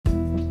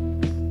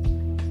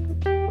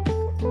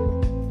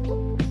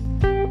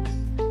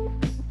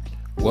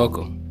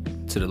Welcome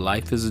to the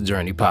Life is a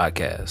Journey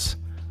podcast,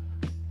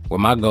 where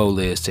my goal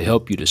is to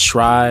help you to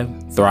strive,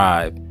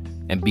 thrive,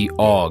 and be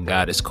all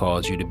God has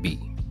called you to be.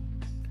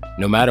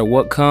 No matter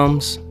what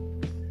comes,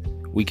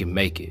 we can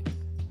make it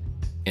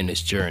in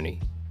this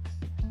journey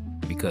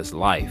because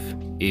life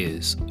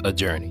is a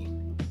journey.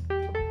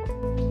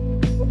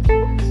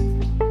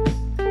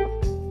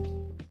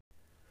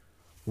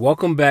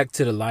 Welcome back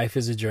to the Life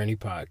is a Journey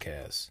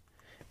podcast.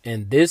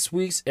 In this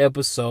week's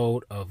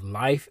episode of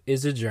Life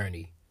is a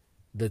Journey,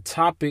 the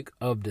topic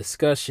of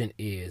discussion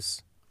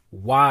is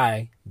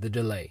why the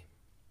delay.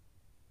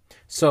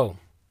 So,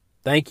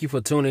 thank you for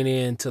tuning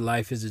in to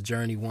Life is a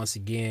Journey once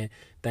again.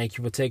 Thank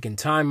you for taking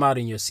time out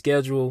in your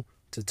schedule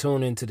to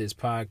tune into this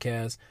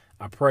podcast.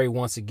 I pray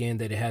once again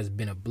that it has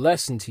been a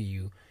blessing to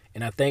you.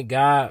 And I thank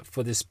God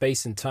for this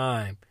space and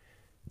time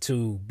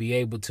to be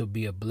able to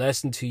be a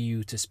blessing to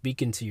you, to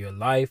speak into your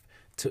life,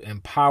 to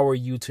empower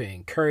you, to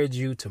encourage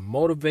you, to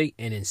motivate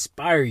and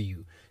inspire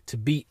you to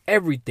be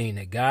everything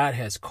that God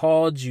has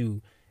called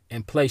you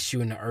and placed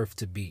you in the earth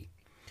to be.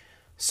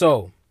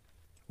 So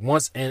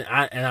once again,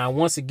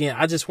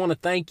 I just want to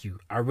thank you.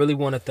 I really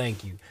want to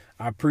thank you.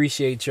 I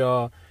appreciate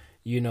y'all,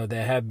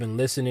 that have been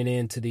listening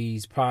in to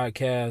these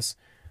podcasts,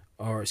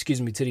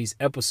 to these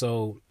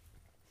episodes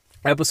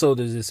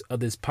of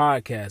this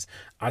podcast.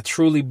 I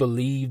truly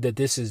believe that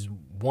this is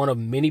one of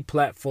many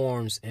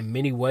platforms and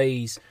many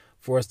ways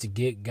for us to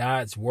get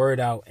God's word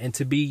out and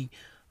to be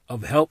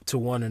of help to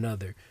one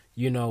another.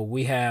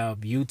 We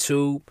have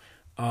YouTube,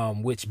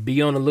 which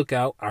be on the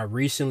lookout. I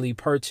recently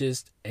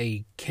purchased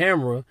a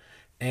camera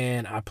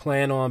and I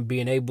plan on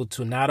being able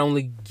to not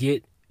only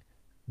get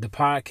the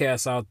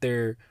podcast out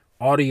there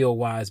audio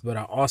wise, but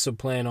I also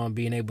plan on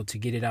being able to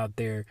get it out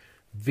there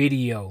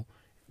video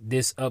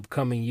this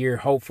upcoming year,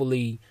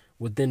 hopefully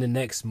within the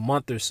next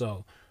month or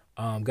so.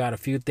 Got a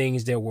few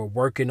things that we're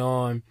working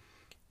on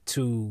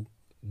to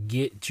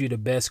get you the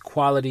best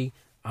quality.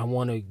 I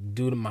want to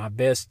do my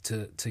best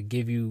to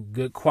give you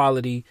good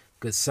quality,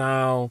 good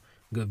sound,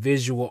 good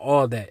visual,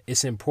 all that.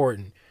 It's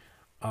important.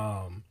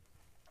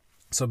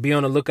 So be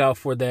on the lookout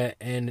for that,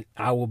 and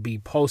I will be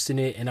posting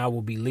it, and I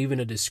will be leaving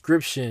a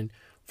description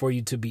for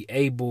you to be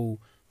able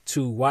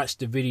to watch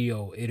the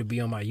video. It'll be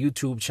on my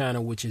YouTube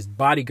channel, which is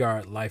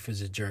Bodyguard Life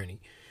is a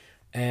Journey.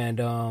 And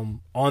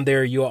on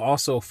there, you'll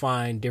also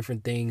find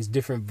different things,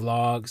 different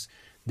vlogs,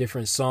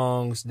 different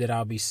songs that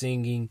I'll be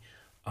singing,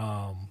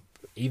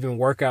 even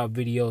workout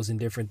videos and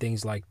different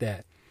things like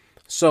that.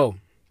 So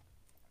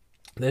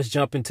let's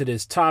jump into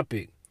this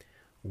topic.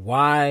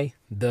 Why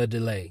the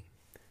delay?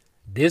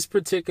 This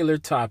particular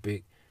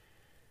topic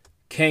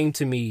came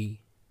to me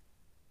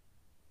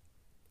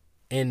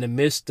in the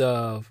midst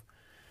of,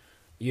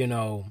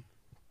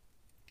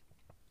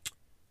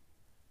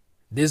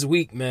 this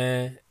week,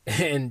 man,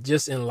 and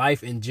just in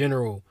life in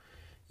general.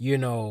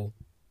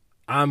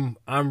 I'm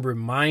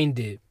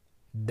reminded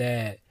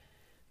that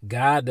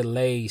God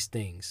delays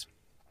things.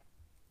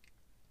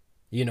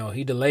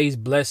 He delays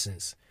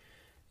blessings.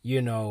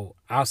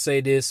 I'll say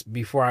this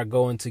before I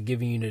go into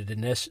giving you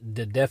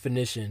the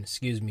definition,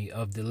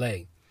 of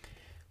delay.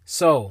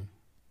 So,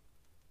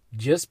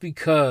 just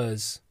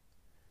because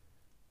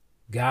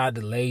God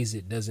delays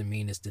it doesn't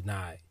mean it's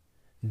denied.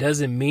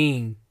 Doesn't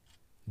mean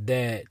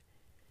that,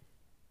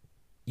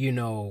 he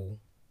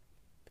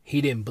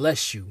didn't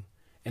bless you.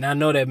 And I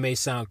know that may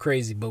sound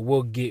crazy, but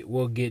we'll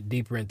get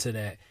deeper into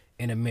that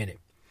in a minute.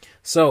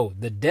 So,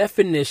 the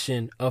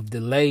definition of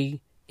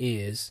delay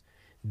is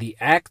the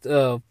act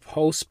of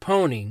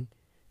postponing,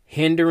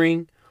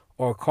 hindering,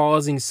 or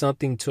causing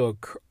something to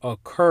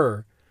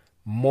occur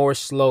more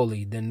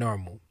slowly than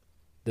normal.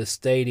 The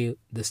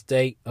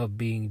state of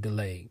being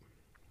delayed.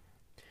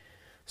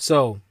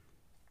 So,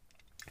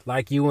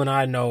 like you and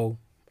I know,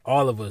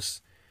 all of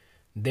us,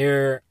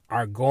 there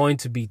are going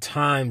to be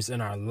times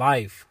in our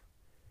life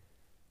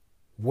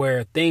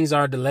where things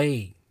are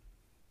delayed.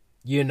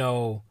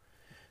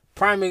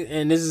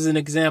 And this is an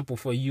example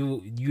for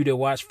you that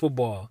watch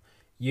football.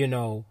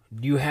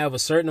 You have a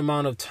certain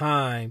amount of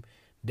time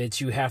that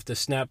you have to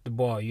snap the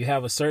ball. You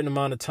have a certain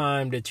amount of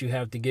time that you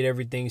have to get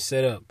everything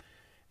set up.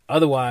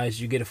 Otherwise,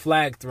 you get a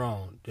flag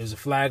thrown. There's a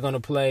flag on the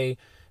play.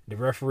 The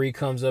referee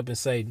comes up and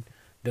say,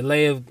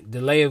 delay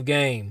of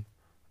game,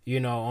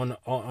 on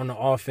the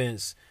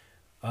offense,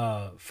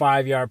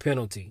 5-yard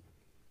penalty.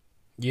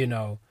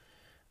 There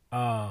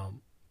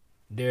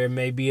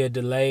may be a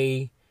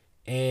delay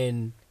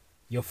in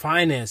your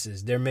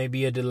finances. There may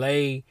be a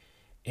delay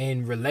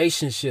in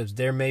relationships.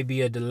 There may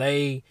be a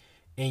delay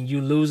in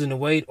you losing the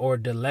weight, or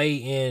delay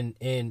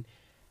in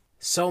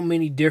so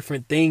many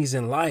different things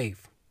in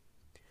life.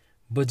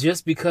 But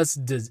just because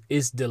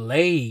it's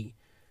delayed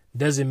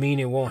doesn't mean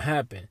it won't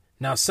happen.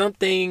 Now, some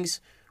things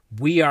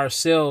we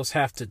ourselves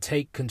have to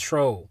take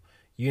control.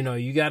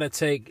 You got to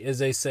take, as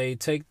they say,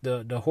 take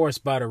the horse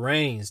by the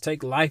reins,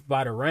 take life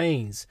by the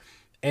reins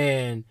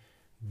and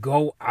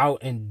go out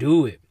and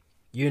do it.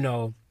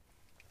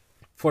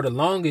 For the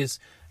longest,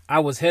 I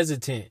was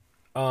hesitant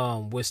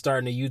with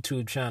starting a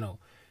YouTube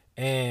channel.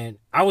 And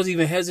I was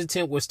even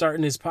hesitant with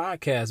starting this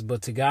podcast,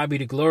 but to God be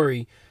the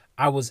glory,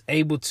 I was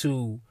able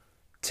to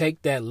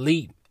take that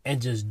leap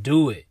and just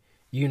do it.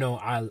 You know,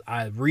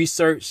 I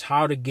researched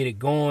how to get it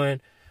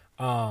going.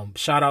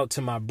 Shout out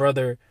to my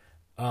brother,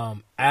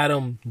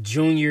 Adam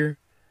Jr.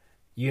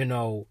 You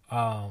know,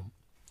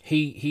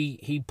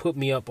 he put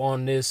me up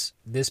on this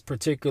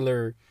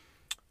particular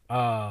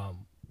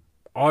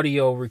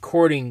audio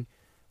recording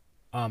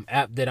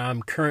app that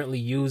I'm currently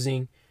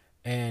using,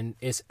 and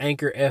it's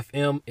Anchor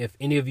FM. If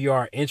any of you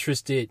are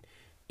interested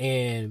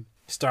in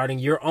starting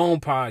your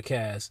own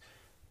podcast,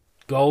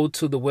 go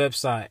to the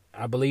website.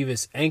 I believe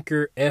it's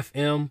Anchor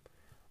FM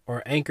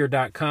or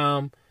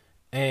anchor.com,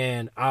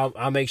 and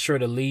I'll make sure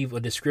to leave a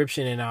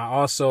description, and I'll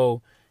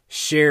also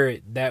share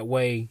it that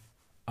way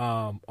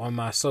on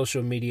my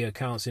social media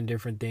accounts and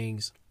different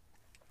things,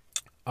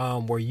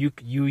 where you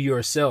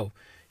yourself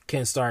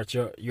can start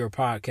your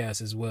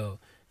podcast as well.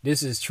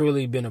 This has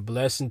truly been a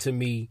blessing to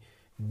me,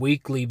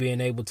 weekly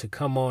being able to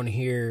come on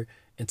here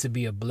and to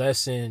be a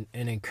blessing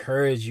and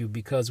encourage you,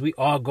 because we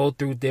all go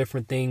through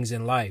different things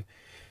in life,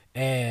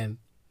 and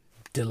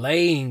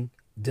delay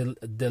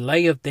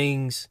of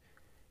things,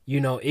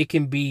 you know, it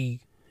can be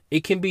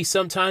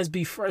sometimes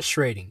be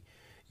frustrating.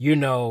 You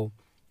know,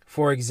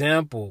 for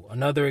example,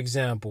 another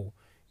example,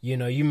 you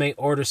know, you may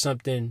order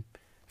something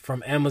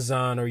from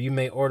Amazon, or you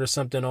may order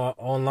something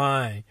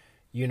online,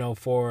 you know,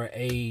 for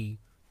a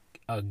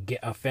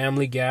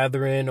family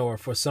gathering, or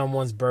for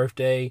someone's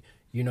birthday,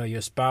 you know,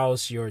 your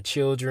spouse, your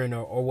children,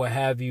 or what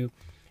have you.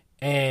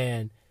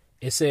 And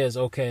it says,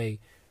 okay,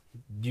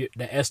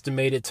 the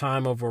estimated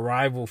time of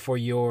arrival for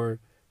your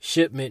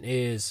shipment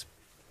is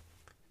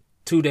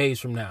 2 days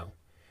from now,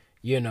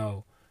 you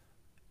know,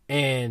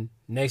 and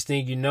next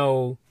thing you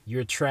know,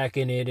 you're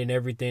tracking it and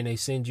everything. They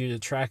send you the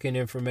tracking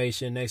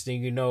information. Next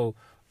thing you know,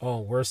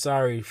 oh, we're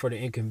sorry for the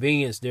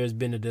inconvenience. There's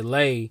been a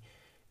delay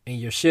in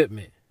your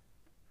shipment.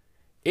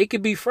 It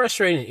could be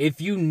frustrating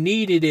if you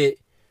needed it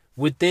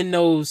within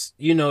those,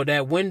 you know,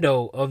 that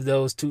window of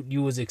those two.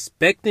 You was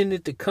expecting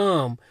it to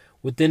come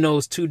within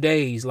those 2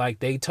 days, like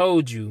they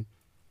told you.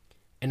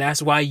 And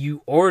that's why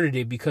you ordered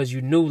it, because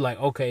you knew, like,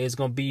 okay, it's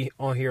going to be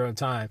on here on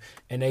time.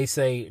 And they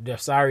say, they're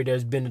sorry,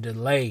 there's been a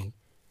delay,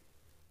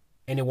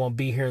 and it won't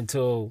be here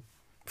until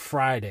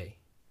Friday,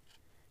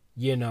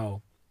 you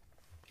know.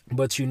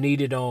 But you need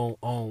it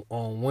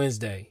on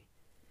Wednesday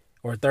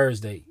or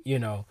Thursday, you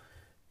know.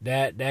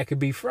 That could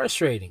be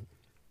frustrating.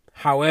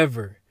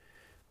 However,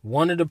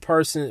 one of the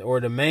person,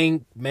 or the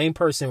main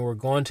person we're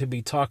going to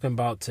be talking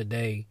about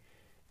today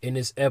in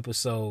this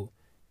episode,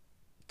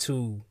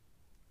 to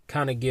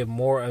kind of give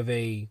more of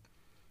a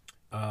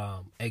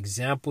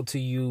example to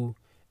you,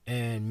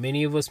 and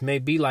many of us may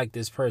be like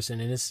this person,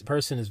 and this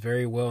person is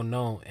very well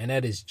known, and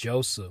that is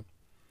Joseph.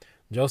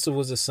 Joseph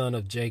was the son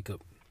of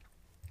Jacob.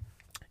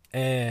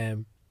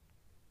 And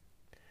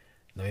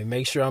let me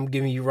make sure I'm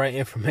giving you right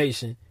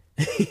information.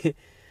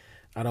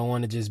 I don't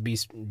want to just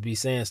be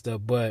saying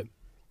stuff, but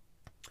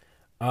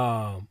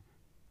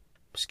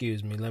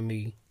excuse me, let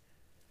me.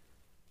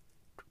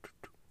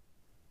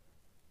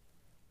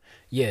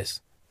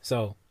 Yes.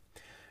 So,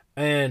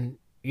 and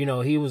you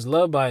know, he was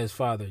loved by his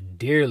father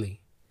dearly,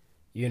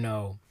 you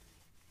know.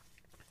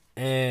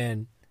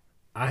 And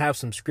I have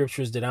some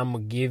scriptures that I'm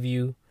gonna give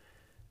you,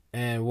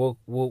 and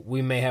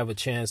we may have a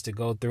chance to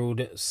go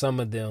through some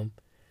of them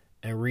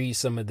and read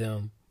some of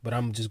them. But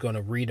I'm just going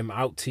to read them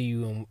out to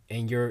you,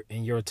 and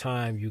in your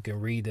time you can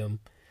read them.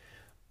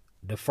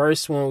 The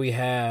first one we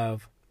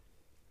have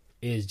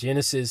is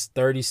Genesis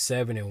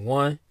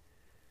 37:1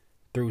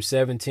 through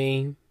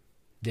 17.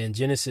 Then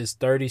Genesis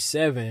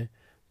 37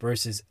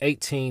 verses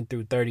 18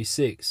 through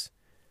 36.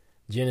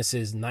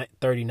 Genesis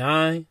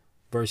 39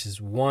 verses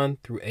 1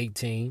 through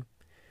 18.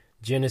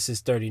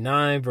 Genesis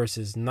 39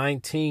 verses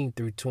 19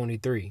 through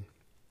 23.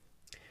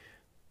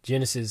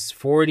 Genesis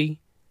 40,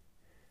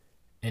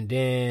 and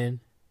then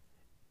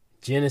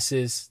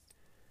Genesis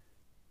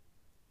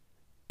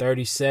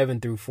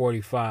 37 through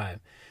 45.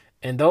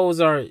 And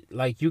those are,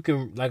 like, you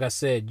can, like I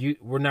said,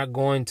 we're not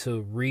going to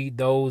read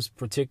those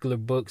particular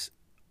books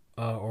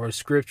or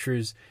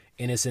scriptures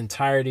in its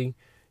entirety.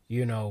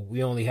 You know,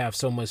 we only have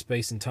so much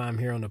space and time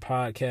here on the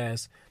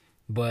podcast.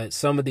 But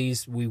some of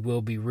these we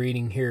will be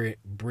reading here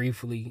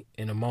briefly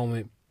in a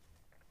moment.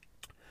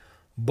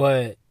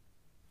 But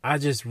I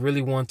just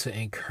really want to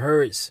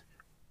encourage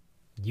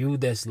you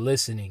that's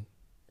listening.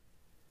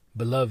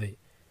 Beloved,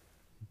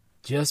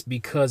 just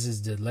because it's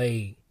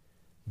delayed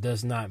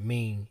does not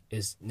mean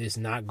it's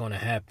not going to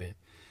happen.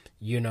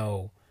 You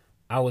know,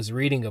 I was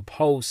reading a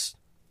post,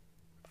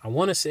 I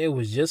want to say it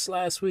was just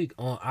last week,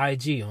 on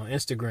IG, on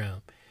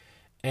Instagram.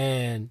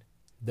 And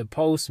the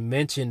post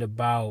mentioned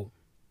about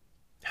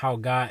how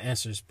God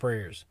answers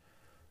prayers.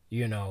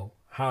 You know,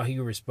 how he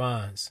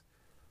responds.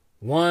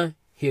 1,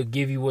 he'll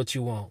give you what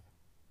you want.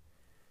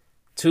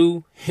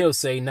 2, he'll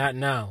say, not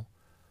now.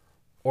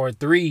 Or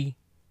 3,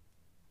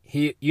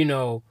 he, you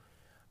know,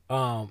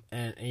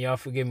 and y'all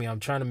forgive me, I'm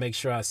trying to make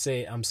sure I'm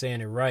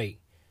saying it right.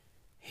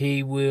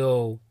 He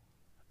will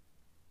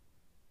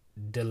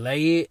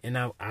delay it, and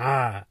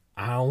I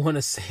I don't want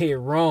to say it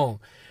wrong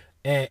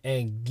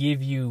and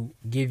give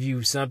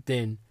you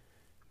something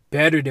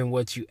better than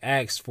what you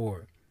asked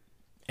for.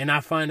 And I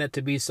find that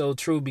to be so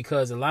true,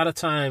 because a lot of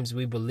times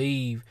we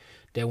believe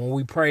that when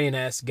we pray and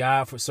ask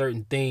God for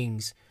certain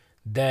things,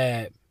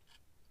 that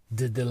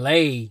the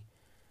delay,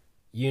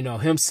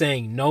 him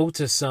saying no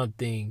to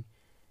something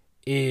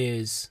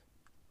is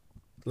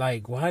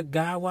like, why,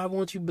 God, why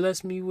won't you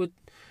bless me with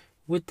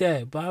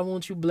that? Why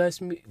won't you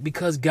bless me?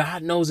 Because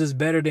God knows us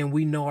better than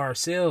we know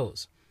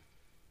ourselves.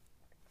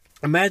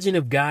 Imagine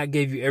if God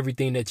gave you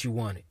everything that you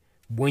wanted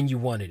when you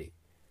wanted it.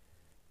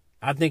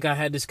 I think I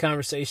had this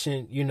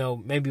conversation,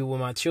 maybe with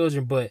my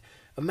children, but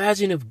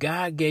imagine if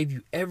God gave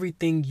you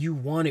everything you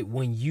wanted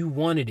when you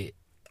wanted it,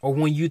 or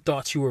when you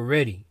thought you were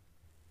ready.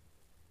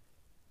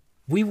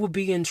 We would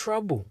be in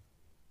trouble.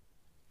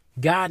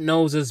 God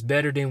knows us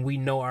better than we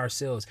know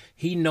ourselves.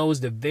 He knows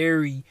the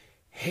very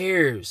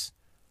hairs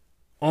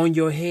on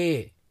your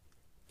head.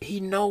 He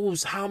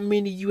knows how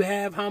many you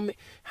have,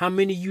 how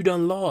many you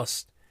done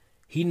lost.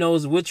 He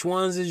knows which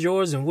ones is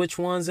yours and which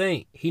ones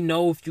ain't. He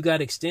know if you got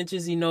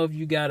extensions. He know if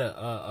you got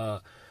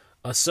a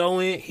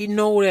sew-in. He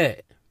know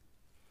that.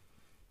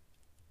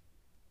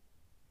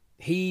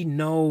 He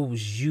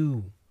knows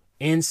you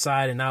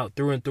inside and out,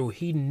 through and through.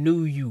 He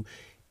knew you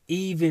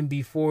even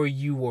before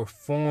you were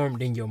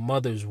formed in your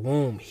mother's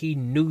womb. He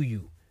knew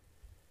you.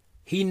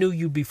 He knew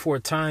you before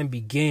time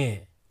began.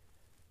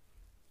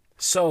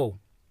 So,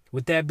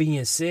 with that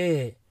being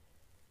said,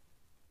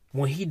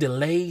 when he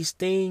delays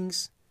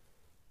things,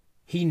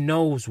 he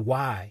knows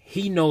why.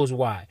 He knows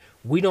why.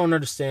 We don't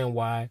understand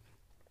why.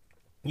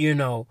 We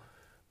don't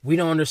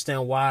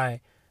understand why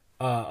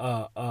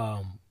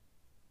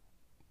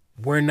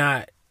we're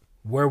not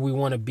where we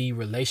want to be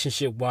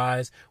relationship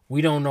wise.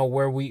 We don't know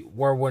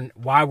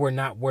why we're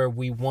not where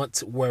we want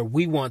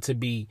to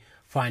be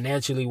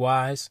financially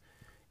wise.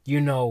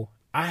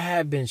 I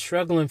have been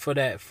struggling for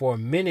that for a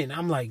minute. And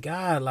I'm like,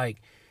 God,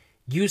 like,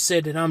 you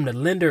said that I'm the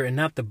lender and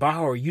not the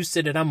borrower. You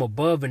said that I'm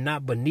above and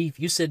not beneath.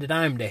 You said that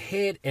I am the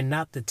head and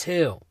not the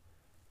tail.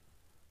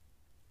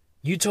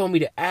 You told me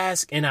to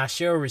ask and I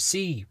shall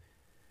receive.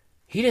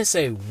 He didn't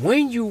say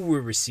when you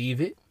will receive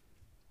it.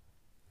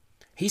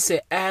 He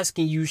said, ask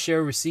and you shall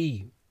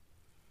receive.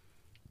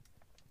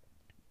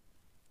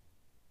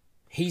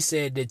 He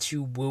said that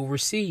you will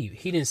receive.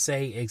 He didn't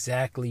say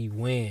exactly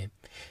when.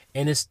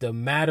 And it's the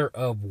matter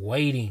of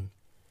waiting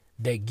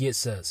that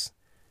gets us.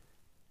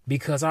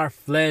 Because our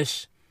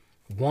flesh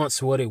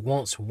wants what it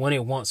wants when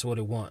it wants what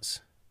it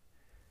wants.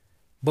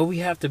 But we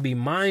have to be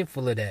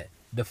mindful of that.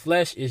 The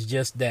flesh is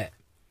just that.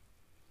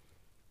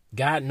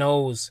 God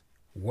knows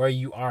where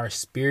you are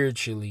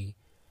spiritually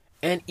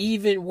and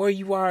even where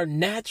you are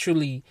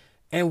naturally,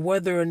 and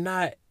whether or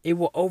not it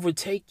will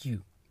overtake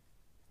you.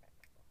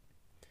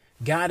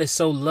 God is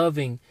so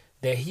loving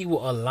that he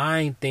will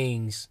align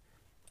things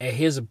at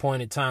his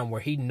appointed time,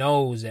 where he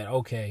knows that,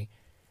 okay,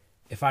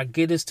 if I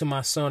get this to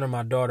my son or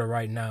my daughter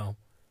right now,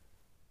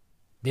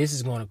 this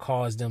is going to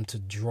cause them to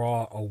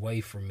draw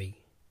away from me.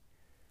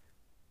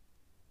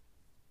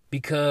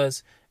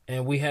 Because,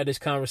 and we had this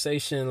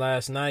conversation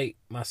last night,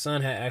 my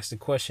son had asked a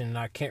question and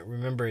I can't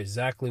remember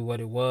exactly what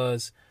it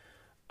was.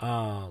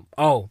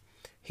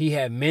 He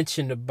had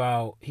mentioned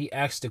he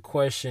asked a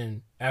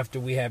question after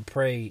we had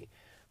prayed.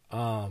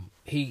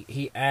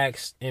 He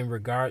asked in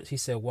regards, he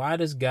said, why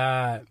does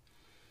God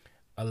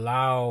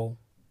allow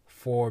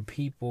for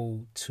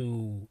people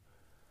to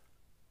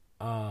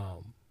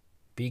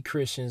be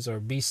Christians or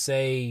be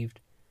saved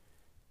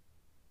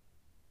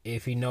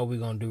if he know we're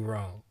going to do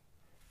wrong?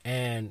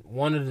 And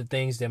one of the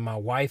things that my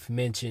wife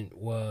mentioned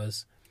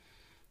was,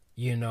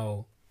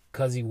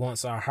 because he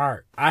wants our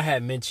heart. I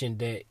had mentioned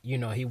that,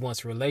 he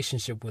wants a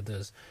relationship with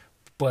us.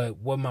 But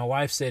what my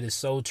wife said is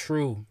so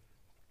true.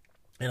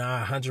 And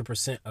I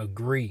 100%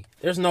 agree.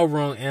 There's no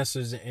wrong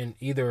answers in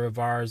either of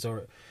ours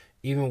or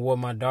even what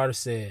my daughter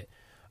said.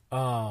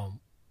 But,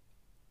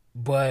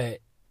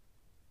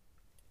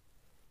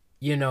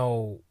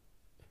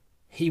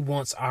 he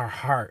wants our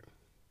heart.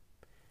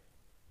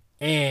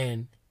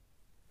 And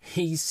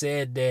he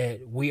said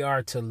that we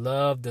are to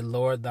love the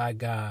Lord thy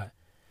God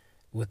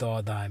with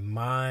all thy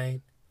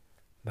mind,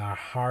 thy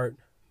heart,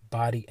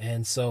 body,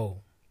 and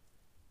soul.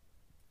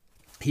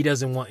 He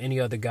doesn't want any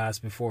other gods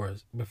before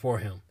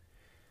him.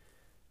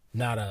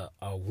 Not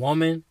a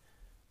woman,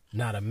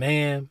 not a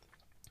man,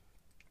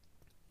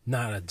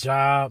 not a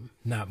job,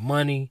 not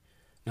money,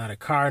 not a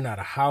car, not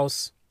a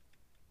house,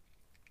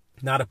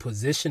 not a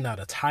position, not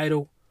a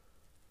title.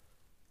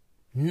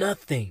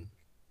 Nothing.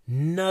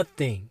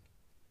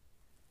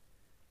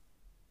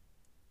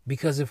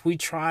 Because if we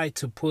try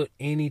to put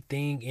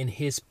anything in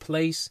his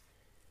place,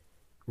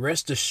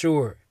 rest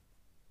assured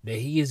that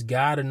he is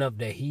God enough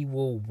that he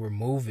will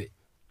remove it.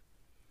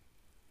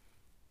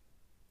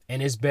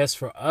 And it's best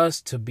for us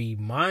to be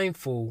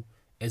mindful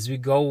as we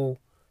go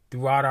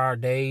throughout our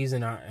days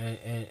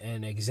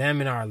and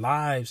examine our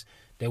lives,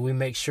 that we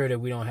make sure that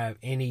we don't have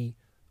any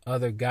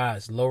other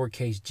gods,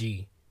 lowercase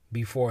g,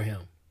 before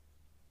him.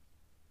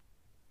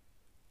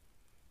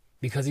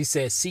 Because he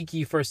said, seek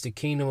ye first the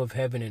kingdom of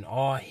heaven and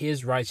all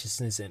his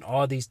righteousness, and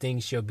all these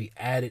things shall be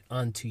added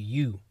unto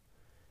you.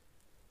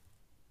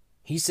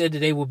 He said that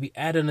they will be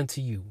added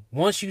unto you.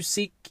 Once you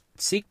seek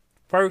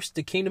first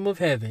the kingdom of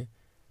heaven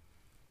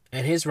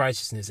and his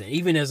righteousness. And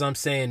even as I'm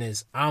saying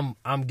this, I'm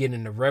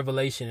getting the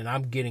revelation, and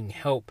I'm getting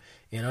help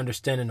and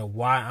understanding of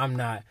why I'm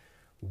not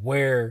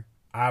where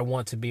I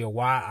want to be, or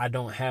why I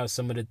don't have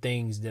some of the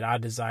things that I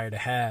desire to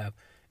have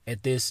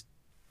at this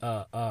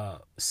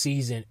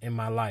season in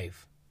my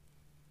life.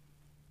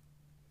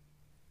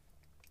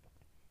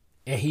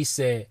 And he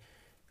said,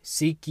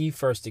 seek ye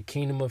first the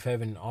kingdom of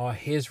heaven and all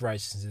his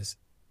righteousness,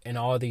 and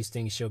all these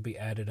things shall be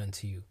added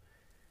unto you.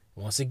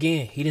 Once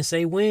again, he didn't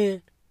say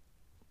when.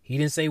 He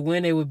didn't say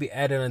when they would be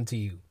added unto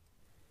you.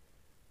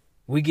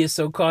 We get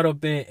so caught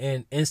up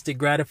in instant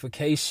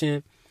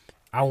gratification.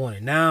 I want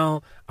it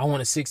now. I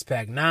want a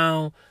six-pack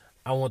now.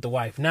 I want the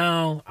wife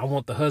now. I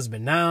want the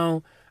husband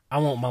now. I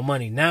want my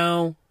money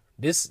now.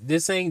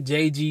 This ain't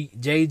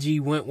J.G.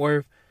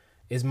 Wentworth.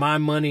 It's my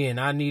money and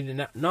I need it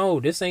now. No,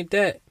 this ain't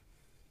that.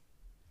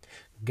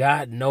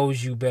 God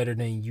knows you better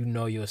than you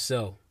know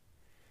yourself.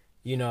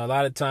 You know, a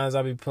lot of times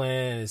I'll be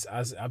playing,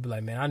 I'll be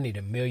like, man, I need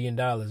 $1 million,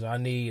 or I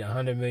need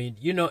 100 million,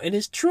 you know, and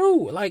it's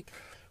true. Like,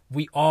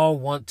 we all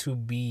want to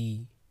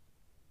be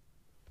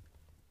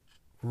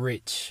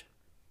rich.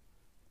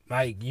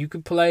 Like, you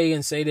could play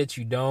and say that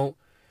you don't,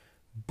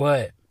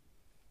 but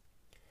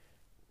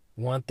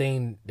one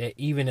thing that,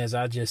 even as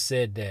I just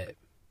said,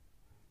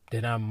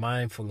 that I'm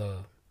mindful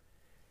of,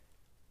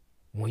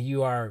 when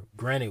you are,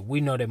 granted, we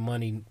know that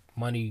money,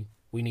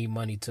 we need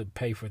money to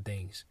pay for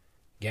things.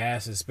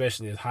 Gas,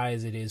 especially as high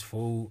as it is,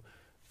 food,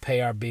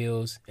 pay our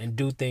bills, and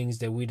do things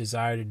that we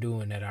desire to do,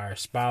 and that our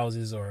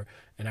spouses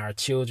and our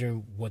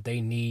children, what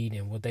they need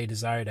and what they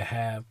desire to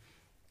have.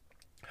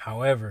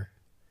 However,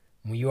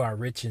 when you are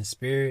rich in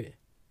spirit,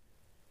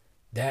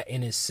 that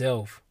in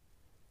itself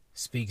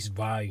speaks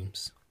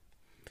volumes.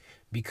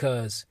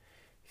 Because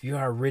if you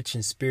are rich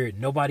in spirit,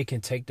 nobody can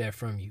take that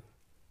from you.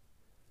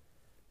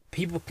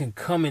 People can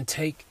come and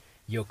take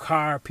your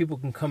car. People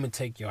can come and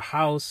take your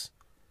house.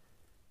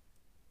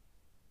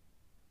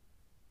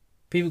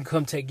 People can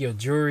come take your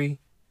jewelry.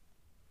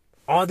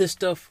 All this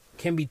stuff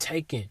can be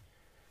taken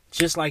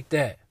just like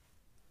that.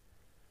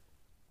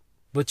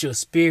 But your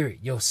spirit,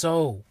 your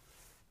soul,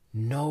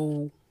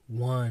 no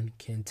one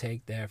can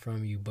take that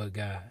from you but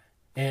God.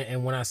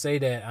 And when I say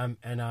that,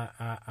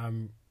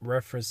 I'm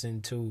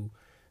referencing to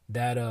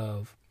that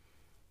of,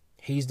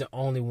 he's the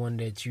only one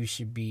that you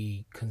should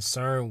be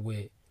concerned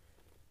with,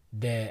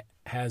 that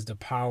has the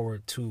power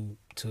to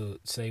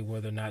say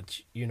whether or not,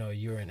 you know,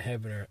 you're in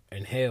heaven or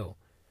in hell.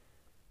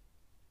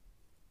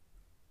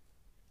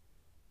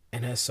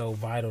 And that's so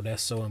vital.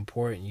 That's so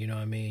important. You know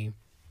what I mean?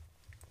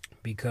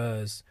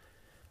 Because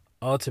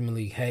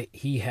ultimately,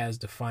 he has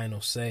the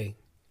final say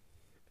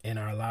in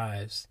our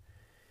lives.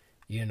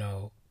 You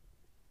know,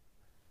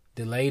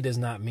 delay does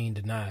not mean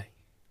deny.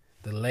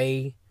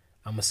 Delay,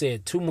 I'm going to say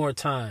it 2 more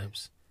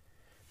times.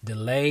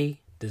 Delay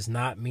does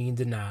not mean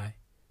deny.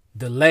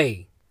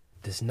 Delay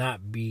does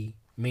not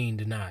mean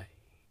deny.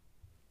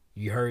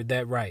 You heard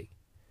that right.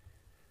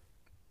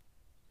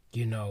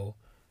 You know,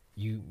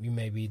 you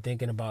may be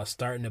thinking about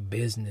starting a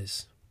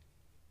business.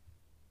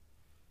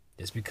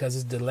 It's because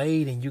it's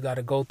delayed and you got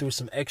to go through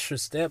some extra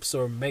steps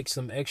or make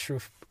some extra,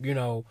 you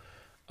know,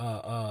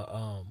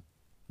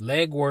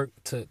 legwork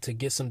to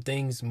get some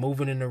things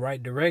moving in the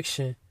right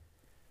direction.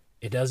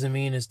 It doesn't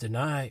mean it's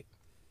denied.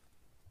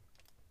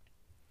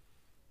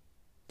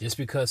 Just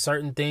because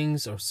certain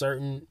things or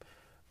certain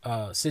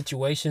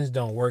situations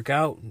don't work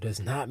out does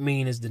not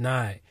mean it's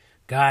denied.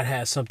 God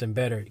has something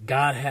better.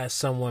 God has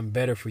someone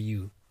better for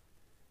you.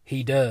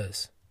 He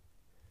does.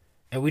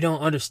 And we don't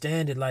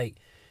understand it, like,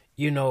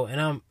 you know,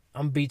 and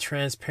I'm be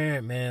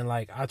transparent, man.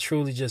 Like, I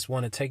truly just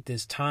want to take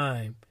this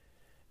time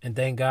and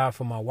thank God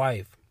for my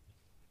wife.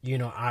 You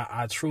know,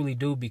 I truly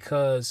do,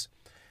 because,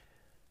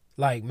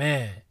 like,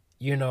 man,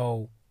 you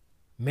know,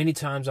 many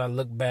times I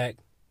look back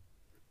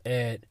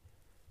at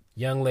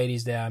young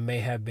ladies that I may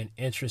have been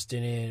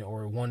interested in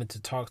or wanted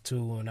to talk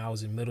to when I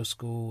was in middle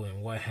school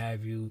and what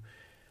have you.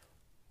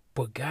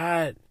 But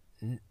God,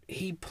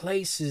 He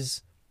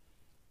placed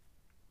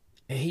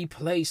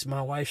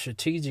my wife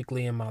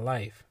strategically in my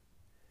life.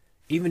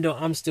 Even though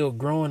I'm still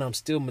growing, I'm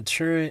still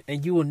maturing,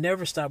 and you will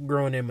never stop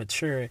growing and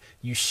maturing.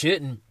 You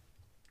shouldn't,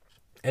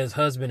 as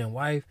husband and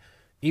wife,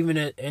 even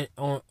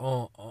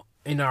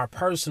in our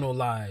personal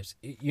lives.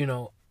 You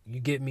know, you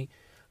get me?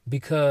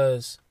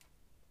 Because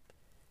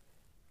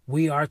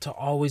we are to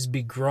always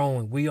be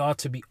growing. We ought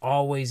to be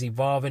always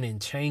evolving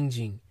and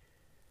changing.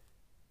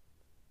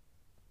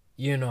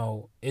 You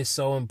know, it's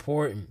so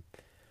important.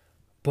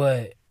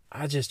 But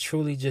I just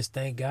truly just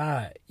thank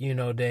God, you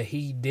know, that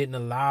He didn't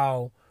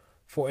allow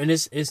for, and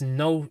it's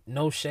no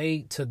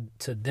shade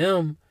to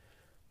them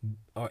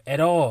or at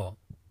all.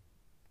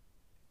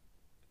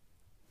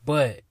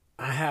 But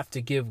I have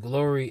to give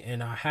glory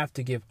and I have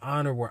to give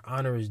honor where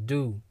honor is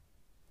due.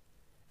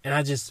 And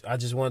I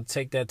just want to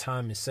take that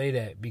time and say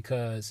that,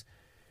 because,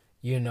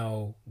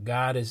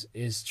 God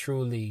is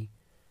truly,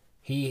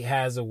 he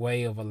has a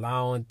way of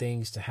allowing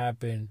things to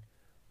happen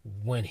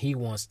when he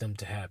wants them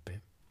to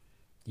happen.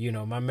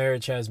 My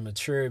marriage has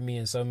matured me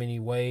in so many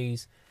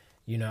ways.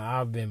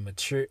 I've been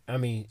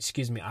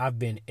I've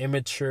been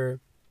immature.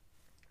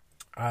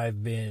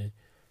 I've been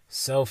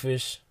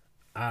selfish.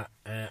 I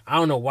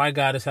don't know why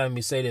God is having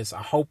me say this.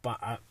 I hope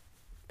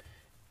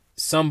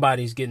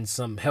somebody's getting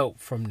some help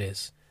from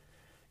this,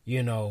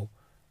 and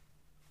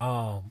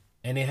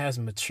it has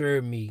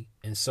matured me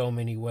in so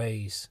many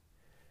ways.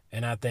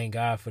 And I thank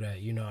God for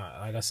that.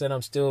 Like I said,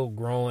 I'm still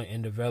growing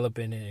and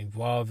developing and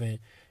evolving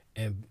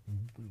and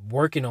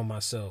working on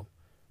myself.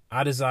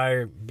 I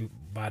desire,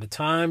 by the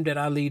time that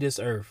I leave this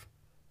earth,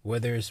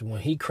 whether it's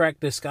when he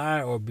cracked the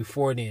sky or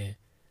before then,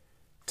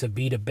 to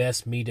be the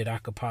best me that I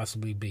could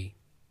possibly be.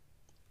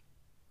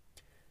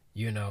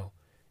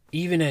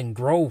 Even in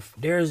growth,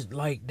 there's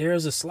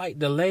a slight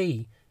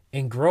delay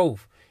in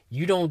growth.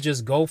 You don't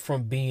just go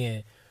from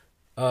being,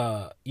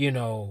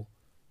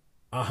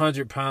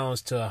 100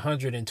 pounds to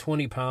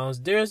 120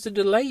 pounds. There's a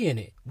delay in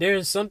it.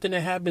 There's something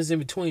that happens in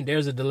between.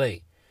 There's a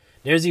delay.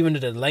 There's even a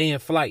delay in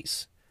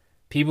flights.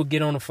 People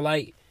get on a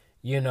flight,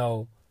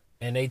 and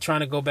they trying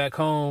to go back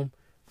home.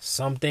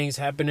 Some things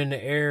happen in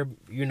the air,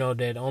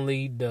 that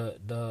only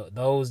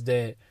those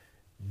that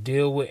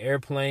deal with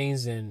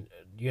airplanes and,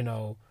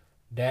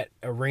 that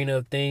arena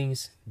of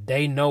things,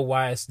 they know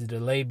why it's the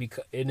delay,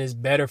 because it is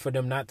better for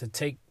them not to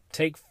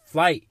take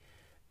flight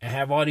and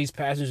have all these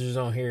passengers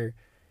on here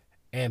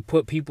and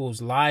put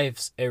people's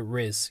lives at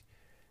risk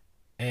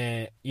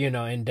and,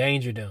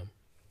 endanger them.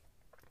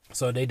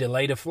 So they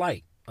delay the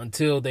flight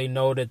until they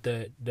know that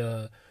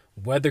the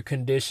weather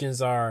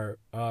conditions are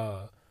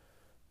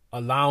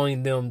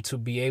allowing them to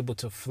be able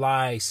to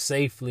fly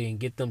safely and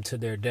get them to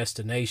their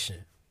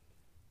destination.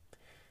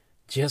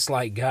 Just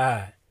like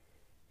God,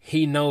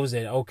 he knows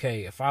that,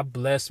 okay, if I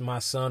bless my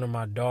son or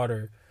my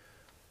daughter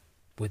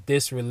with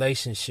this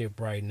relationship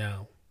right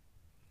now,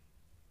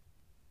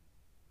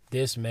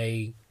 this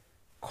may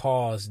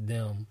cause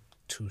them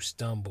to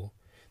stumble.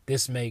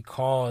 This may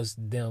cause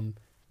them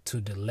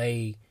to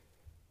delay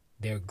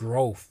their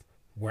growth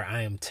where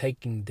I am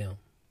taking them.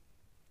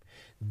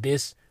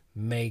 This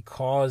may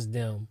cause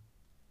them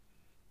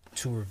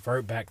to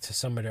revert back to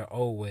some of their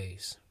old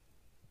ways.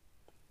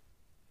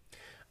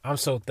 I'm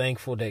so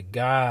thankful that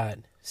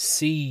God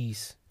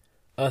sees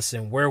us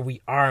and where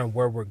we are and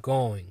where we're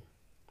going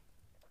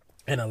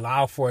and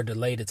allow for a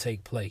delay to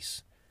take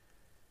place.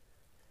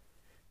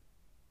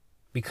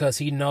 Because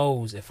he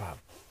knows if I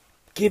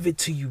give it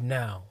to you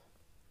now,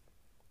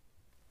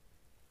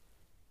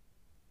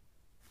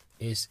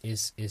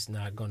 it's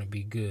not going to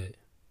be good.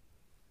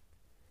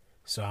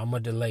 So I'm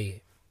going to delay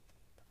it.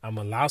 I'm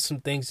going to allow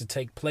some things to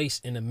take place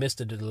in the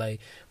midst of the delay,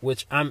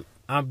 which I'm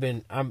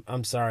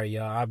sorry,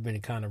 y'all. I've been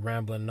kind of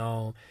rambling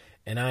on,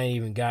 and I ain't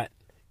even got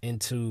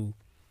into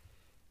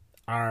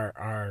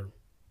our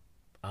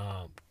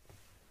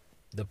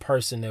the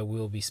person that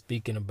we'll be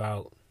speaking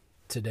about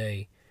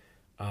today,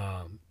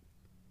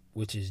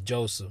 which is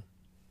Joseph.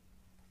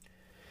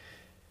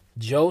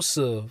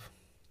 Joseph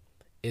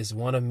is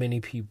one of many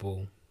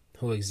people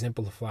who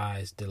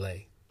exemplifies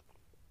delay,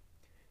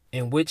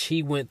 in which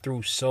he went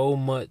through so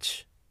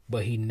much,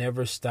 but he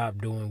never stopped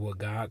doing what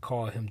God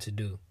called him to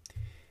do,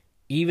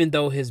 even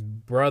though his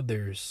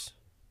brothers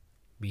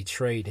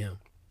betrayed him.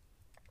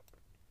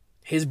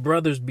 His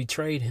brothers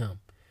betrayed him.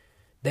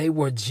 They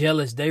were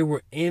jealous. They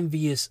were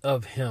envious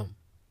of him.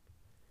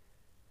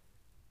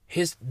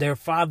 Their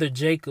father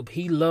Jacob,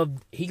 he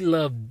loved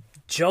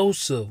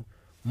Joseph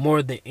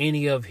more than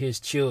any of his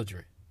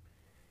children.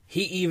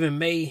 He even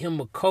made him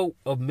a coat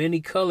of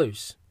many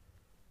colors,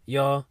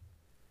 y'all.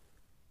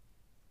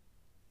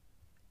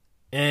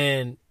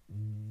 And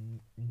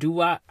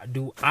do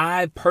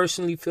I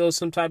personally feel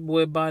some type of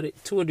way about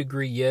it? To a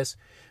degree, yes,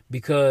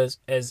 because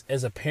as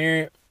a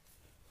parent,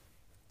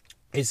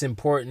 it's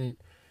important,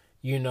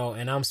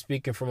 and I'm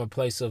speaking from a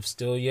place of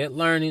still yet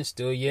learning,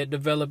 still yet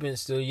developing,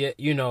 still yet,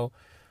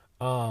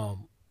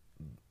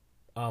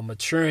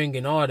 maturing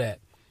and all that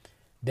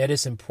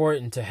it's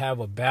important to have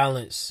a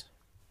balance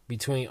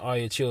between all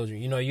your children.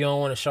 You don't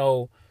want to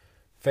show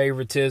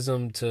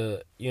favoritism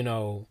to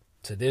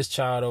this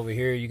child over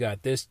here. You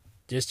got this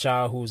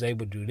child who's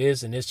able to do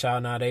this and this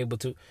child not able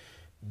to.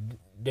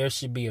 There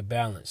should be a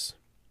balance,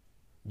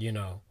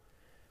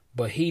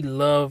 But he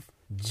loved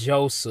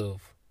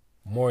Joseph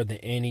more than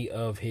any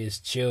of his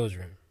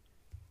children.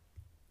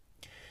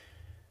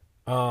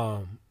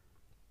 I'm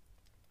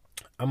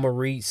gonna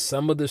read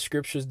some of the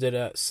scripture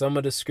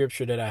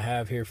that I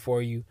have here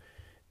for you,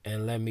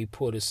 and let me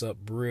pull this up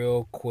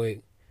real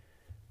quick.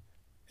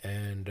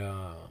 And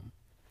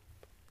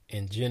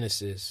in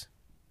Genesis,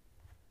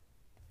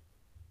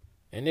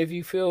 and if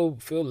you feel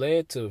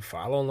led to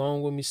follow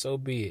along with me, so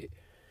be it.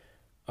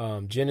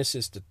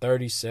 Genesis, the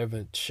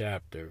 37th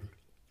chapter,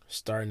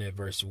 starting at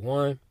verse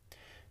 1,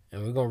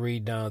 and we're gonna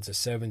read down to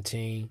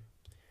 17.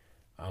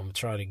 I'm gonna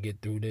try to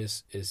get through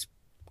this as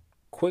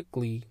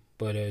quickly,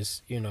 but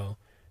as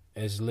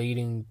as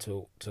leading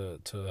to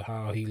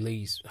how he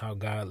leads, how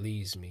God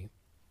leads me.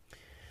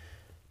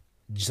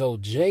 So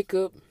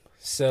Jacob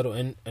settled,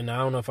 and I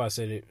don't know if I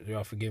said it,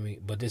 y'all forgive me,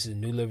 but this is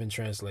New Living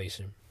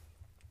Translation.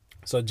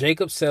 So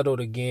Jacob settled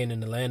again in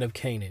the land of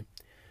Canaan,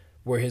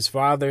 where his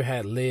father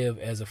had lived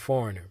as a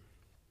foreigner.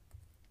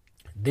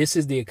 This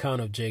is the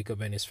account of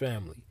Jacob and his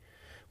family.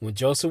 When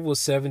Joseph was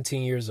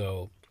 17 years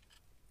old,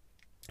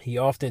 he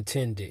often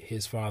tended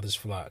his father's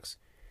flocks.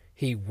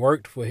 He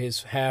worked for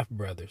his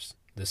half-brothers,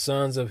 the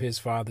sons of his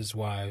father's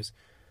wives,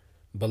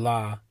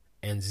 Bilhah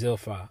and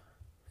Zilpah.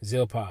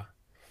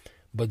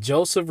 But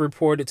Joseph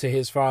reported to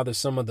his father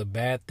some of the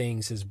bad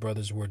things his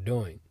brothers were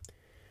doing.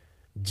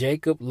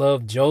 Jacob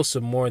loved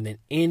Joseph more than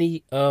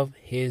any of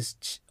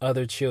his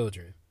other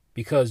children,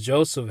 because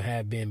Joseph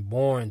had been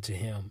born to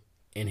him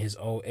in his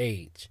old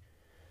age.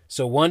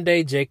 So one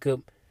day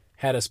Jacob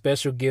had a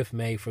special gift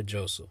made for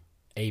Joseph,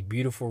 a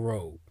beautiful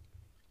robe.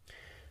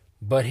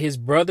 But his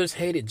brothers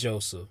hated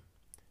Joseph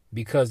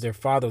because their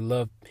father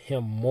loved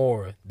him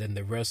more than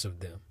the rest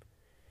of them.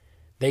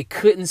 They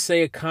couldn't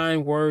say a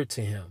kind word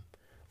to him.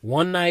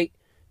 One night,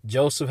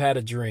 Joseph had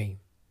a dream,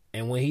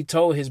 and when he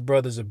told his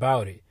brothers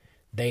about it,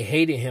 they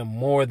hated him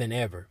more than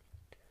ever.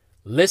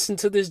 "Listen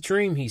to this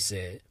dream," he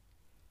said.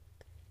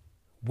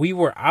 "We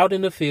were out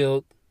in the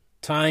field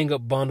tying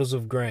up bundles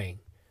of grain.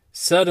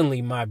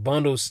 Suddenly my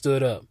bundles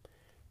stood up,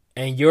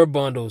 and your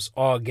bundles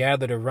all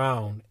gathered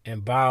around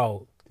and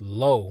bowed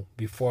low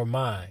before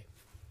mine."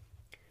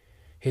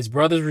 His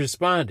brothers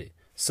responded,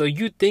 "So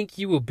you think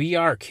you will be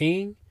our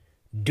king?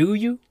 Do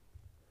you?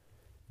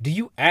 Do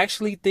you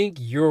actually think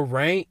you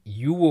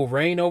will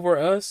reign over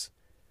us?"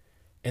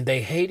 And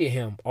they hated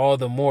him all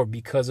the more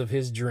because of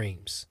his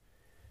dreams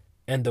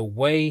and the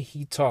way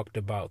he talked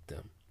about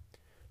them.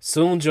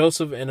 Soon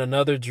Joseph had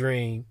another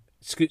dream,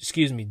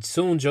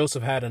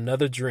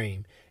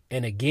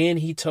 and again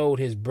he told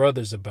his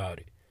brothers about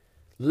it.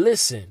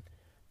 "Listen,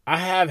 I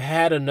have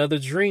had another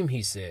dream,"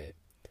 he said.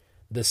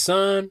 "The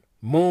sun,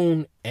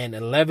 moon, and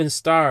 11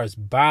 stars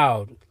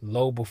bowed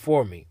low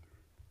before me."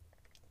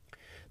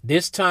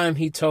 This time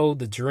he told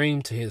the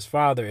dream to his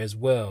father as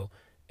well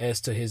as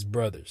to his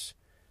brothers.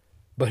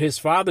 But his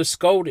father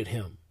scolded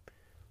him.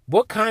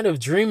 "What kind of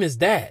dream is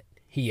that?"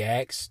 he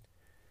asked.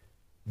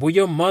 "Will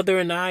your mother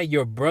and I,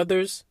 your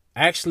brothers,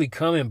 actually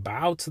come and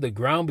bow to the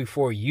ground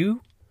before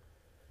you?"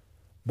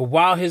 But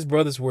while his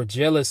brothers were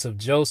jealous of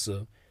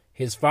Joseph,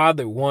 his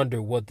father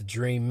wondered what the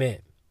dream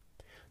meant.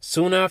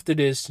 Soon after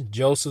this,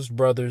 Joseph's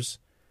brothers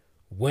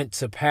went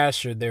to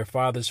pasture their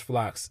father's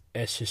flocks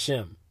at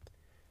Shechem.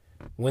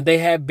 When they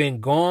had been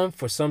gone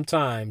for some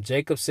time,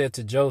 Jacob said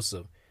to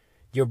Joseph,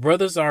 "Your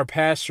brothers are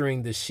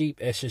pasturing the sheep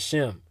at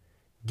Shechem.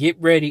 Get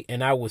ready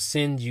and I will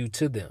send you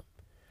to them."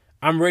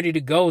 "I'm ready to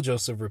go,"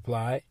 Joseph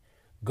replied.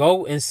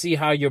 "Go and see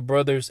how your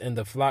brothers and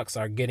the flocks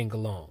are getting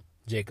along,"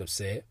 Jacob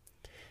said.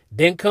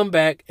 "Then come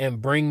back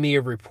and bring me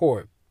a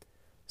report."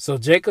 So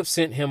Jacob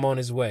sent him on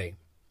his way,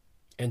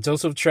 and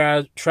Joseph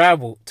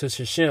traveled to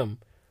Shechem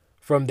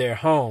from their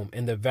home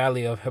in the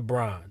valley of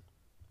Hebron.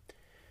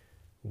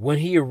 When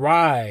he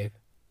arrived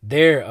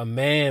there, a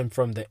man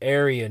from the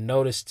area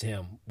noticed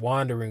him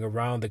wandering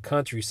around the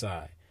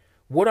countryside.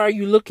 "What are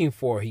you looking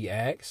for?" he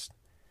asked.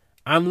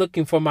 "I'm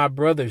looking for my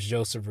brothers,"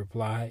 Joseph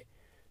replied.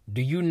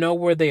 Do you know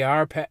where they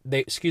are?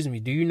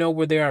 Do you know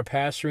where they are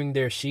pasturing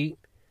their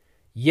sheep?"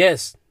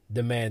 "Yes,"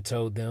 the man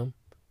told him.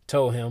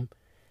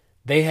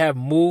 "They have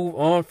moved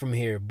on from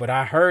here, but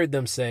I heard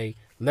them say,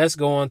 'Let's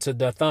go on to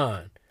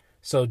Dathan.'"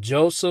 So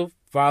Joseph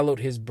followed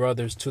his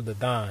brothers to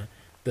Dathan,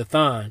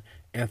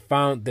 and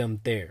found them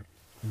there.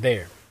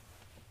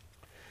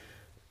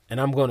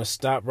 And I'm going to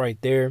stop right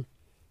there.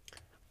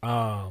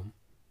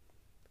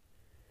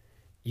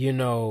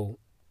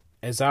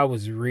 As I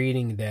was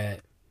reading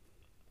that,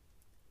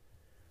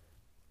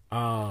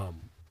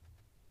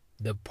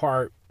 the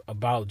part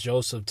about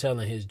Joseph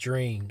telling his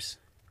dreams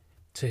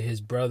to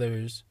his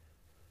brothers,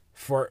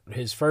 for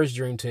his first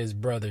dream to his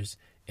brothers,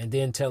 and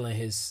then telling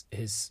his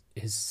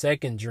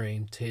second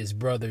dream to his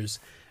brothers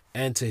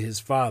and to his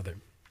father.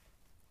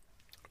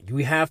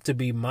 We have to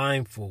be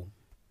mindful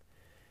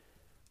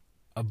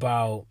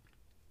about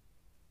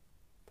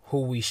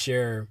who we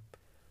share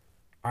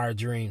our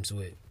dreams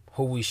with,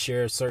 who we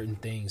share certain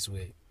things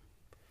with.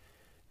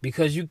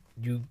 Because you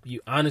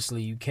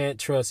honestly, you can't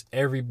trust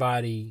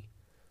everybody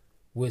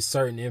with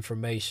certain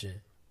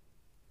information.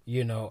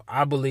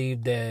 I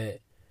believe that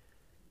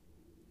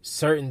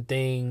certain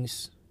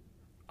things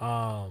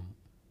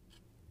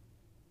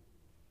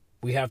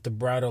we have to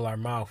bridle our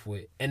mouth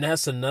with. And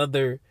that's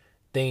another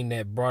thing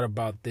that brought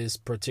about this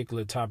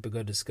particular topic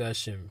of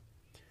discussion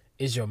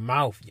is your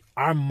mouth.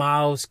 Our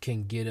mouths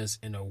can get us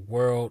in a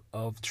world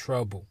of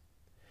trouble.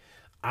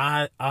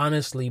 I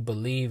honestly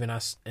believe, and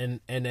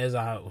as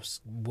I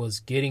was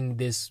getting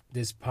this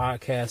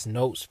podcast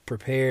notes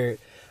prepared,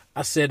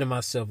 I said to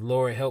myself,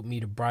 "Lord, help me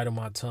to bridle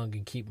my tongue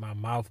and keep my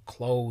mouth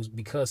closed,"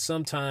 because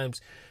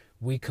sometimes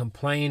we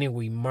complain and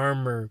we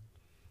murmur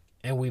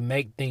and we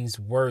make things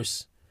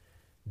worse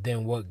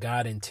than what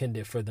God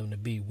intended for them to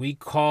be. We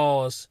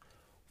cause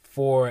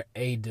for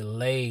a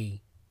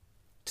delay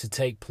to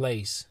take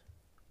place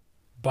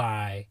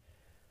by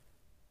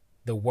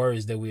the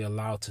words that we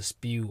allow to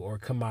spew or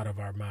come out of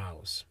our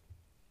mouths.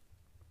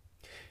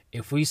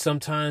 If we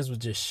sometimes would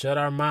just shut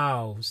our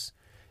mouths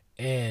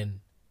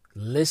and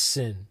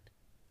listen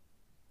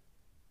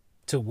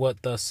to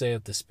what thus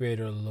saith the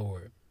Spirit of the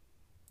Lord,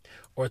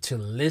 or to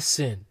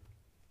listen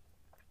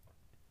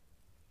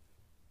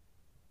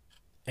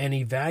and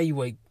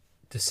evaluate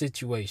the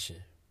situation.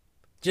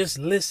 Just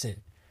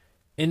listen.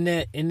 In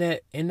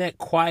that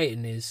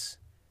quietness,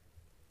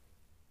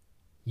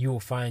 you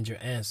will find your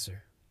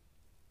answer.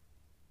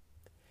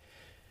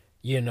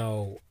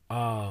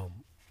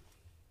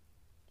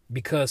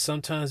 Because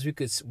sometimes we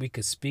could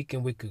speak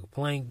and we could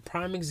complain.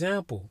 Prime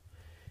example,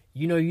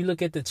 you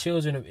look at the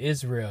children of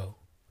Israel,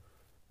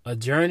 a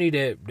journey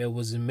that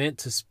was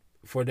meant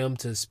for them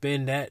to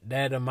spend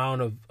that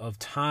amount of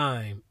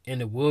time in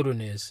the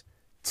wilderness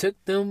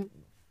took them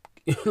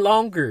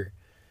longer.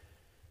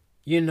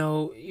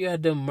 You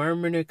had them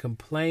murmuring and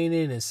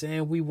complaining and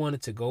saying we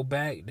wanted to go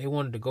back. They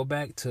wanted to go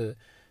back to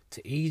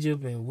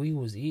Egypt and we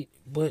was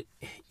but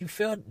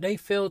they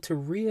failed to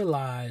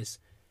realize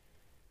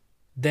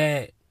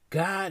that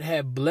God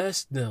had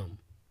blessed them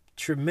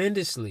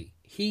tremendously.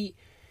 He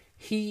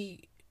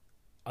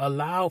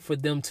allowed for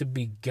them to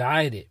be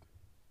guided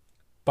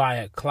by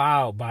a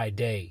cloud by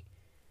day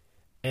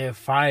and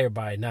fire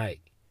by night.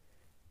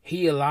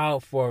 He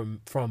allowed from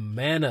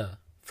manna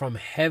from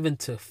heaven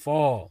to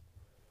fall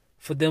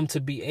for them to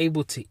be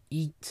able to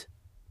eat.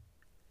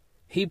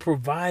 He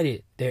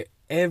provided their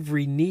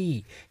every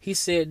need. He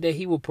said that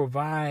he will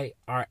provide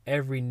our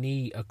every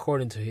need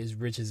according to his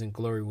riches and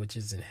glory, which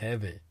is in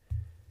heaven.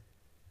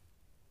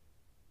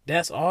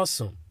 That's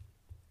awesome.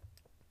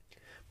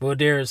 But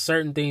there are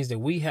certain things that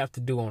we have to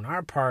do on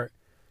our part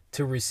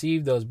to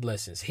receive those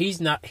blessings.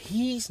 He's not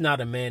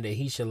a man that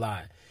he should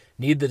lie,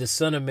 neither the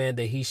son of man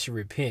that he should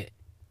repent.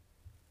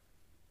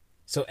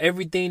 So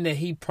everything that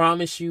he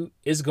promised you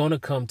is going to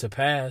come to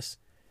pass.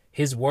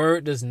 His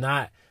word does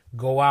not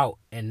go out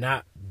and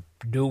not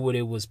do what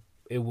it was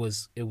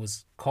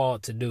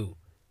called to do.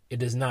 It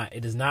does not. It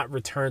does not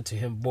return to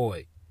him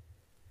void.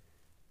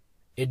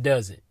 It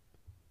doesn't.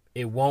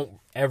 It won't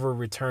ever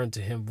return to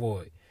him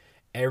void.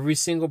 Every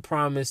single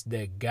promise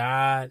that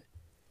God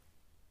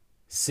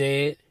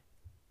said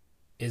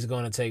is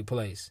going to take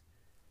place.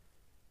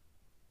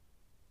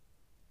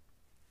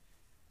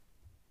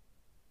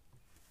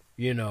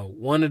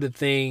 One of the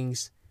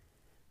things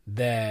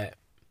that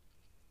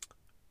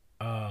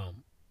the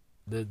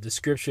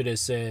scripture that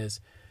says,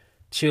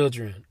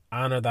 children,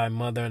 honor thy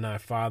mother and thy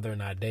father,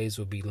 and thy days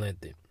will be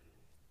lengthened.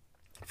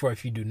 For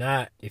if you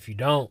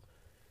don't,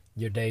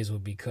 your days will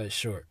be cut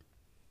short.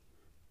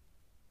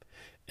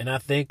 And I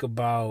think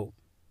about,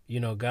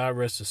 God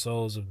rest the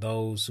souls of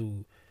those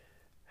who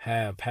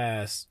have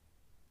passed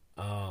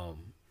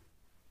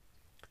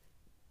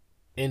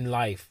in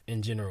life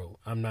in general.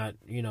 I'm not,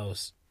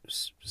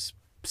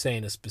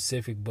 saying a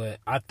specific, but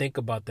I think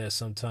about that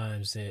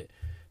sometimes, that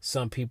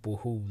some people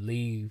who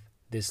leave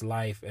this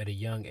life at a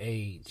young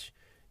age,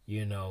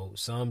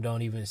 some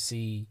don't even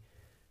see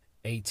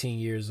 18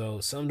 years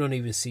old. Some don't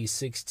even see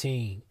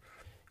 16,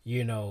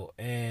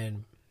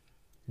 and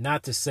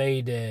not to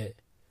say that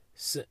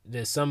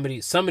some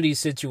of these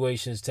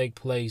situations take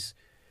place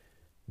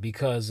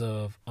because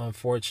of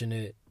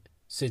unfortunate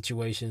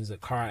situations, a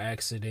car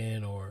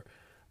accident, or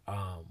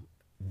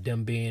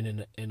them being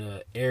in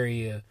an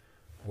area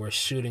where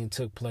shooting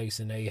took place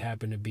and they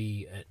happen to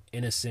be an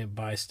innocent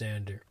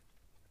bystander.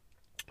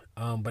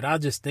 But I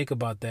just think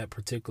about that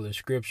particular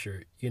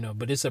scripture,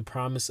 but it's a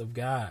promise of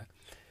God.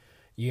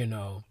 He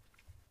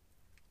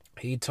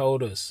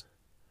told us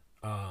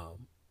that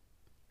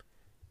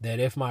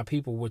if my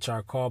people, which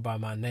are called by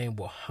my name,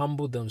 will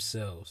humble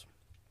themselves,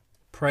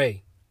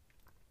 pray,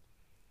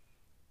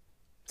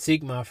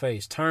 seek my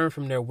face, turn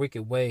from their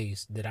wicked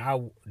ways, that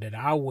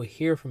I will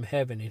hear from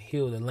heaven and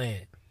heal the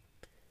land.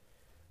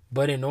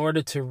 But in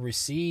order to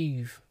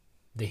receive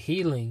the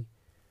healing,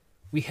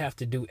 we have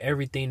to do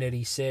everything that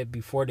he said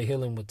before the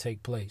healing would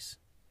take place.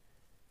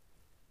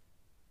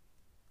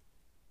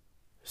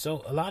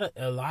 So a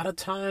lot of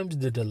times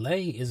the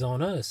delay is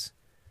on us.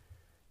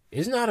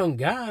 It's not on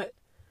God.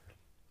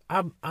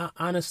 I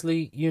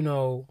honestly,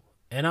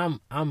 and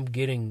I'm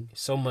getting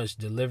so much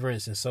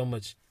deliverance and so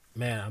much,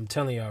 man, I'm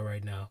telling y'all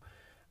right now,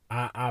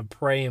 I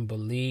pray and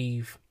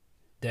believe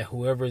that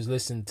whoever is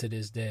listening to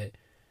this, that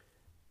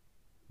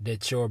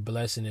your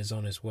blessing is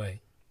on its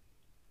way.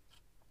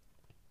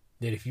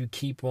 That if you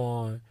keep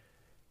on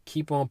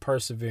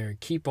persevering,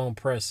 keep on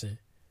pressing,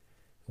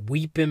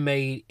 weeping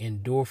may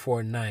endure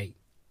for a night,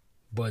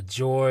 but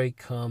joy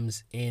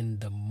comes in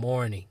the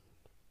morning.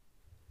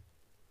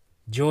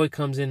 Joy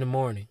comes in the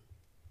morning.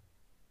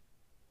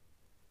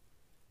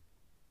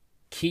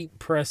 Keep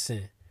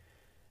pressing.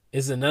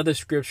 Is another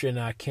scripture, and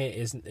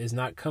it's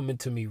not coming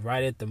to me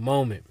right at the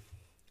moment.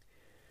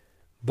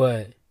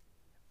 But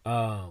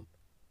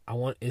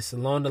it's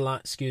along the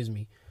line,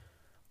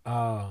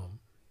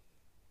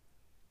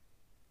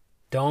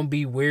 don't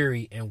be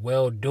weary in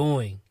well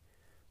doing,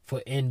 For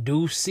in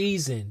due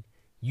season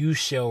you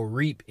shall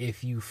reap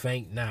if you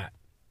faint not.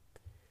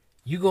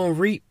 You gonna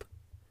reap.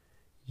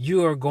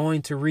 You are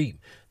going to reap.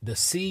 The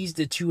seeds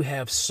that you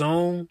have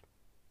sown.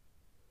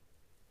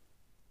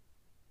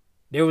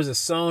 There was a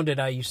song that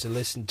I used to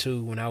listen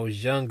to when I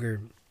was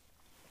younger.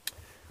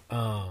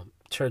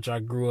 Church I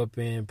grew up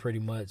in, pretty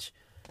much.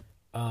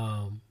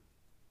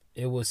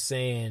 It was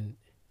saying,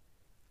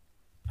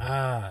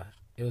 it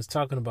was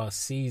talking about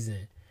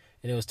season,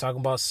 and it was talking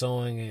about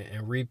sowing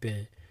and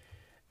reaping.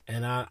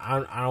 And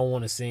I don't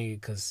want to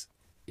sing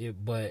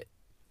it but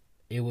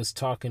it was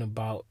talking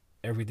about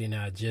everything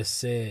I just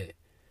said.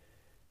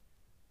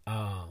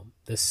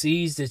 The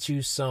seeds that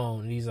you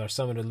sown, these are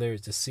some of the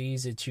lyrics, the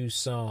seeds that you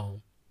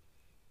sown,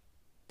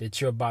 that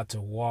you're about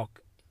to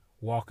walk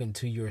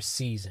into your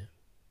season.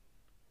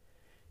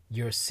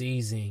 Your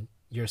season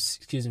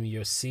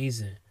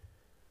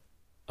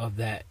of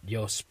that,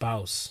 your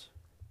spouse,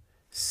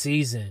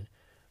 season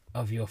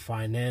of your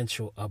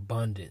financial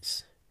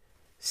abundance,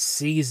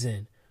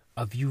 season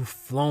of you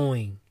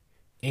flowing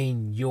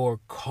in your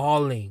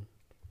calling,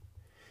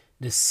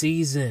 the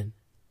season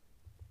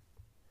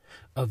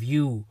of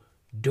you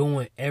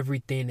doing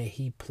everything that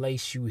he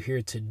placed you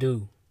here to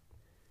do,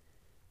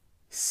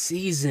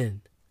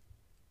 season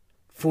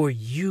for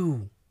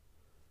you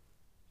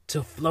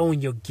to flow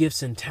in your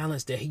gifts and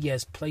talents that he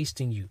has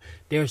placed in you.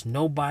 There's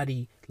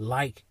nobody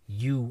like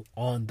you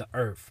on the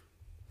earth.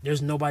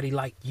 There's nobody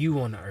like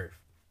you on the earth.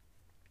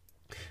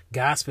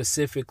 God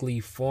specifically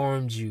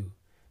formed you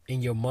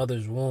in your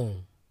mother's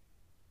womb.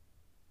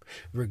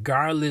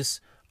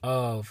 Regardless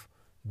of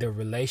the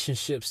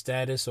relationship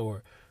status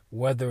or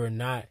whether or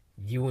not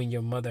you and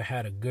your mother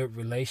had a good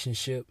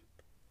relationship,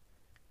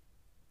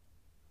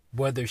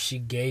 whether she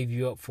gave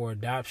you up for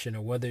adoption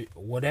or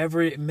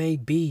whatever it may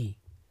be,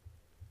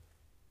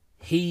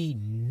 he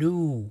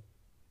knew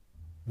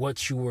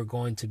what you were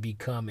going to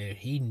become, and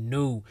he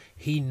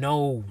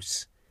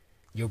knows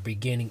your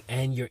beginning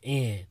and your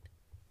end.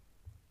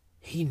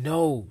 He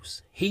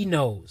knows.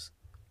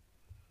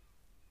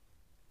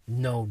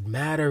 No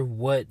matter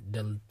what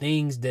the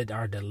things that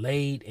are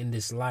delayed in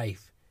this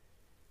life,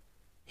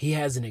 he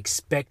has an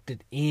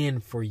expected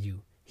end for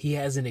you. He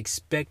has an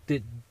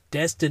expected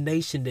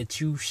destination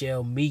that you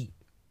shall meet,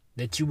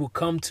 that you will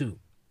come to.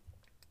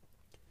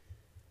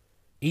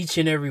 Each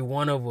and every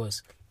one of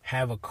us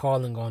have a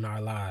calling on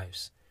our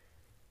lives.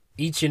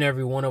 Each and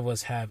every one of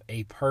us have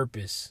a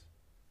purpose.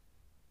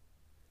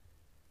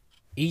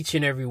 Each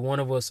and every one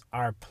of us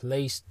are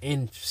placed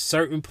in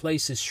certain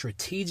places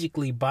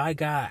strategically by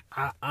God.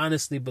 I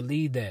honestly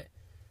believe that.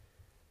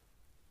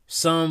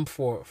 Some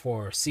for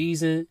a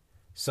season,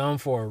 some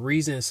for a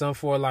reason, some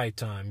for a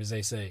lifetime, as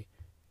they say.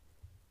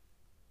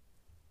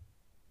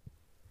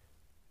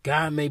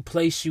 God may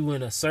place you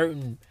in a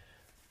certain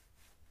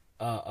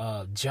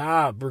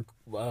job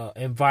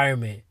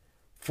environment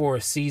for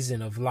a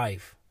season of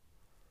life.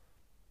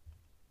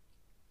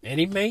 And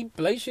he may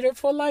place you there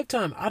for a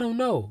lifetime. I don't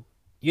know.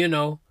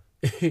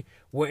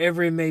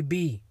 Wherever it may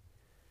be.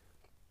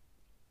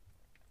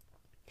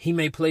 He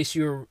may place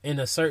you in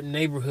a certain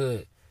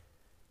neighborhood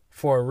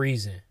for a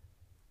reason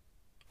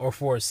or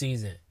for a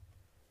season.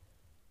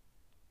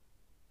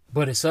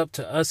 But it's up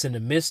to us in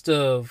the midst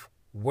of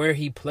where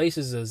he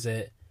places us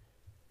at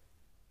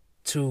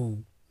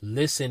to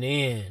listen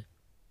in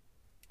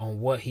on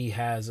what he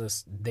has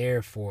us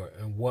there for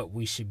and what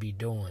we should be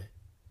doing.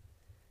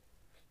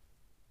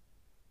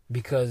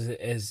 Because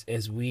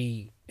as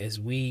we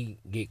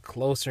get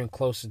closer and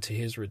closer to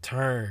his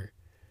return,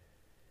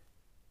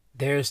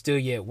 there is still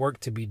yet work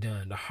to be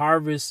done. The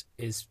harvest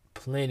is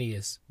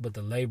plenteous, but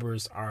the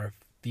laborers are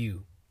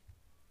few.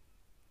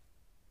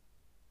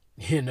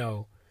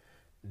 The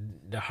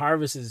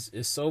harvest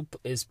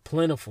is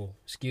plentiful,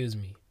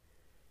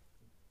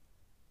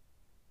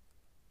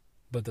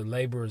 but the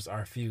laborers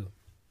are few.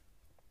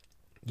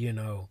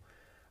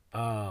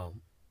 I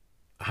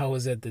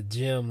was at the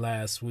gym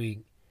last week,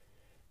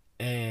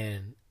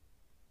 and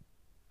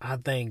I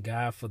thank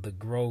God for the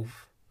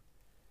growth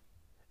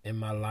in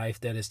my life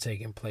that is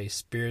taking place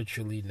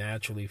spiritually,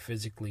 naturally,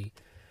 physically.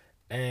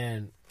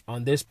 And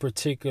on this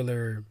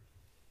particular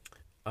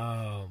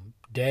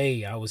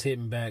day, I was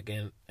hitting back,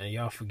 and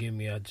y'all forgive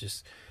me, I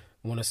just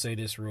want to say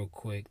this real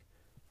quick.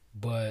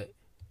 But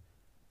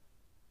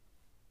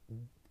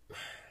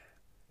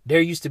there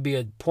used to be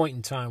a point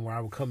in time where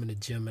I would come in the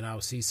gym and I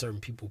would see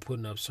certain people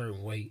putting up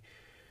certain weight.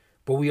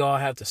 But we all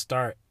have to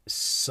start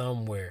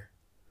somewhere.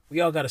 We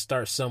all got to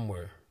start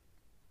somewhere.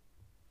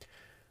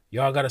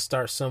 Y'all got to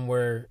start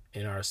somewhere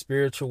in our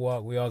spiritual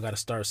walk. We all got to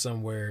start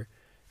somewhere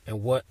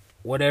in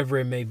whatever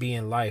it may be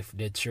in life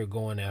that you're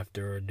going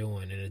after or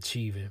doing and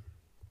achieving.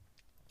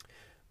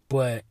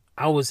 But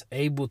I was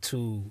able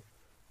to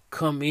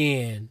come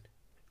in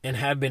and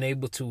have been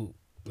able to,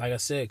 like I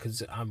said,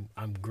 because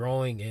I'm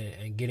growing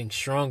and getting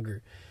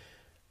stronger,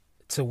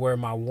 to where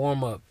my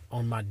warm up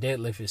on my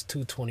deadlift is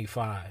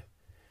 225.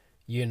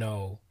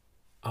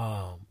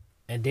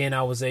 And then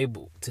I was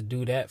able to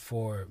do that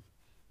for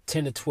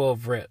 10 to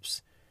 12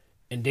 reps,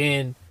 and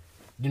then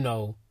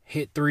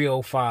hit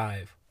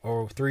 305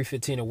 or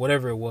 315 or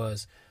whatever it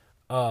was,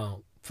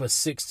 for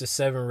 6 to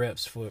 7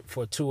 reps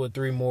for 2 or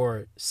 3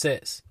 more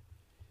sets.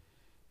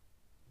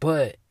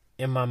 But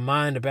in my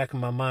mind, the back of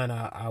my mind,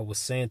 I was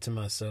saying to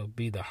myself,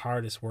 be the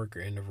hardest worker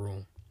in the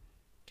room.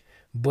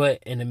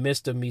 But in the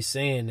midst of me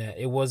saying that,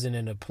 it wasn't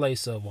in a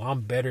place of, well,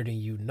 I'm better than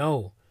you.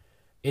 No,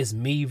 it's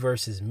me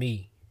versus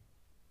me.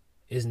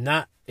 It's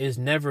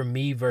never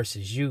me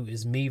versus you.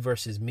 It's me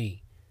versus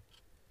me.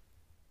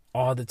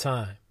 All the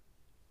time.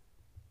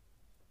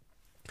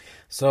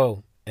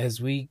 So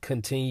as we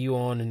continue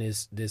on in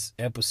this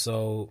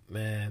episode,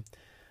 man,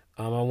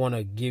 I want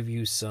to give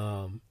you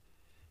some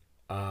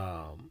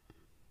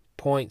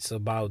points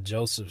about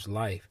Joseph's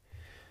life.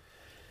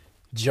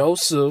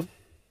 Joseph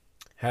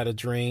had a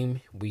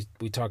dream.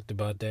 We talked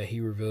about that.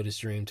 He revealed his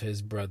dream to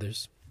his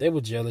brothers. They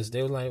were jealous.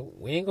 They were like,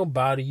 we ain't gonna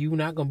bow to you. We're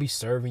not gonna be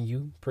serving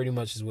you. Pretty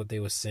much is what they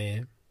were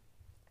saying.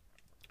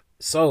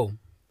 So,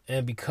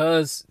 and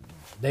because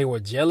they were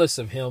jealous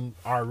of him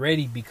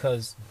already,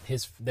 because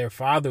their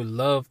father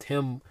loved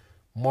him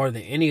more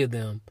than any of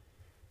them,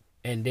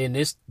 and then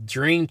this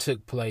dream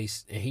took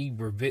place, and he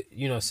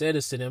said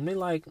this to them. They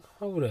like,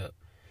 hold up.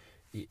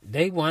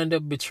 They wind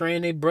up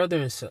betraying their brother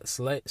and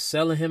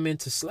selling him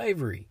into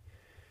slavery.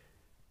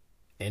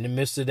 In the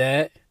midst of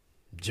that,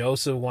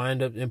 Joseph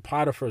wound up in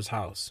Potiphar's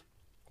house,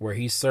 where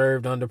he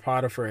served under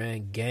Potiphar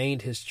and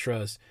gained his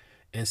trust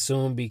and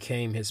soon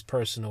became his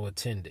personal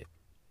attendant.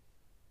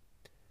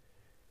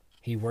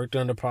 He worked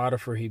under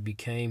Potiphar. He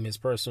became his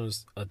personal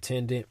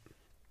attendant.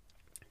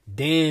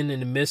 Then in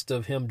the midst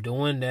of him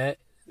doing that,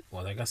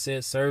 well, like I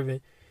said,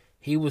 serving,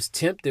 he was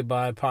tempted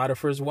by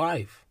Potiphar's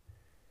wife.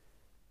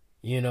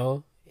 He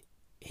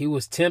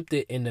was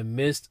tempted in the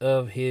midst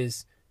of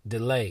his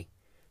delay.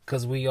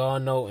 Because we all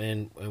know,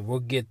 and we'll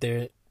get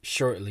there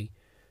shortly,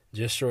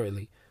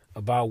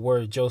 about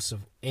where Joseph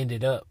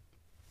ended up.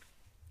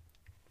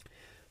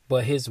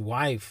 But his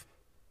wife,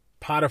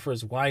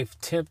 Potiphar's wife,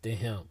 tempted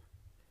him.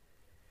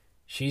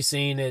 She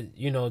seen that,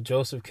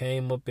 Joseph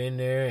came up in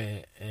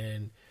there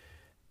and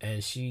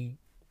she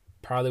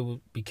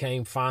probably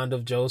became fond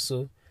of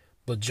Joseph.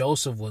 But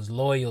Joseph was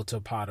loyal to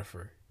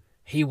Potiphar.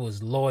 He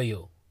was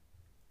loyal.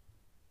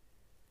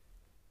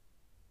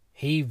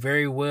 He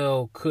very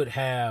well could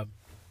have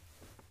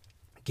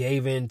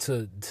gave in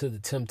to the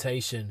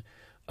temptation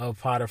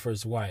of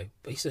Potiphar's wife.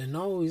 But he said,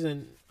 no, he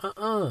said,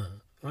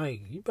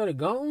 like, you better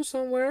go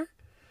somewhere.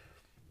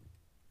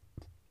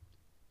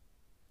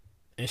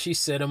 And she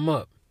set him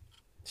up.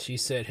 She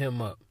set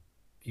him up.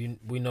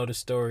 We know the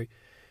story.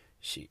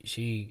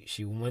 She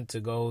went to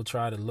go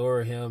try to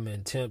lure him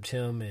and tempt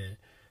him and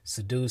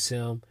seduce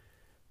him.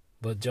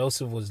 But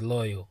Joseph was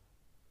loyal.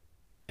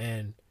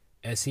 And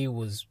as he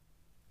was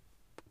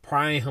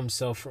prying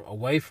himself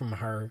away from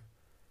her,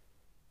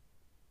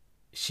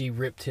 she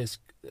ripped his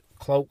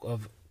cloak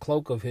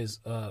of his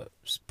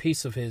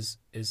piece of his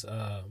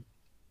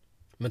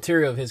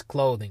material of his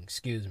clothing,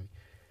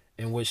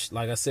 in which,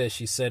 like I said,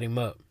 she set him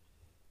up.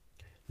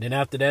 Then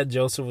after that,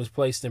 Joseph was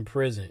placed in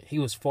prison. He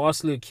was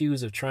falsely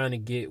accused of trying to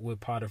get with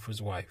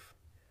Potiphar's wife.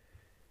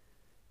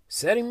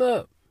 Set him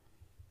up.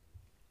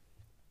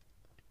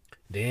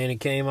 Then it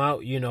came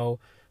out,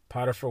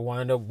 Potiphar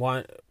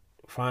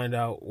find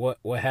out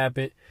what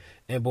happened.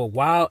 But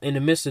while in the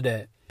midst of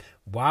that,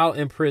 while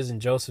in prison,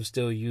 Joseph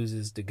still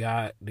uses the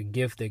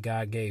gift that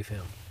God gave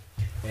him.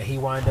 And he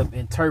wind up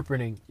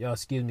interpreting, y'all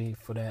excuse me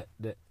for that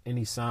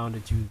any sound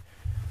that you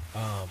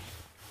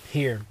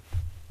hear.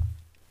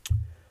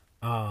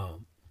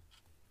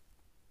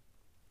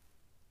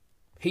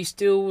 He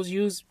still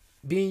was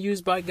being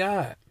used by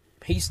God.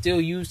 He still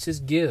used his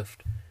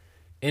gift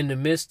in the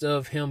midst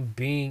of him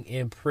being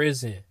in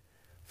prison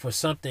for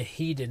something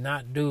he did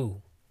not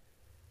do.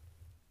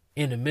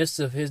 In the midst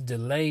of his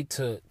delay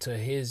to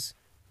his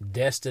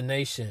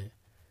destination,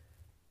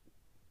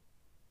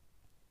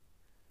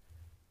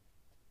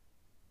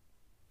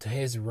 to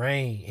his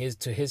reign,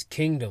 to his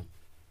kingdom.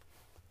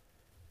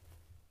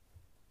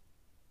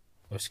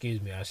 Or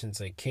excuse me, I shouldn't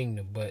say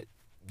kingdom, but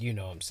you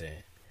know what I'm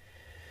saying.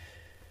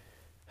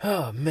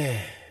 Oh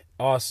man,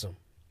 awesome.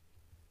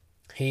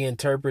 He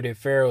interpreted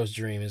Pharaoh's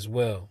dream as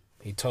well.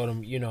 He told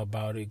him,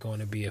 about it going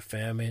to be a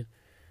famine,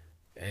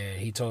 and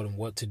he told him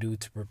what to do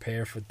to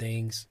prepare for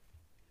things.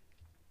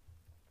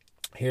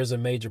 Here's a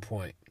major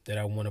point that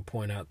I want to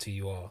point out to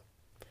you all.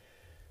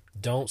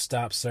 Don't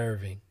stop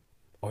serving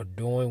or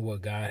doing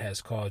what God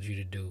has called you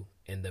to do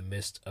in the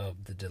midst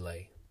of the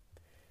delay.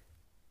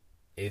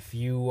 If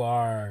you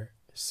are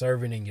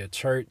serving in your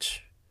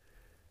church,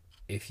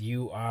 if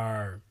you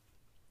are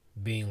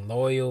being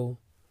loyal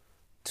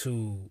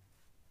to,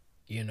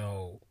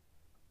 your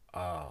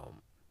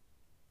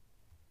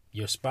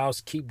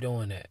spouse, keep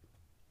doing that.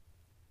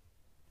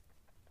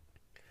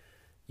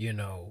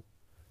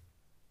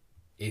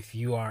 If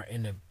you are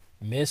in the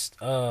midst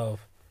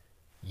of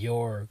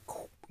your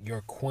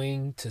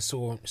queen to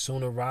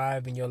soon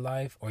arrive in your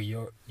life, or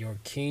your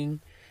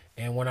king,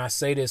 and when I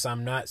say this,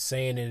 I'm not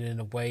saying it in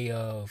a way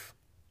of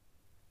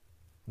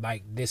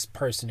like this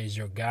person is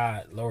your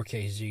God,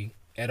 lowercase g,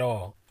 at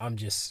all. I'm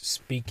just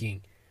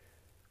speaking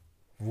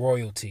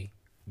royalty,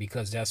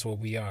 because that's what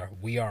we are.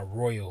 We are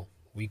royal.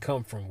 We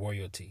come from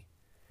royalty.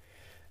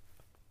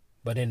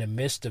 But in the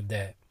midst of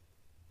that,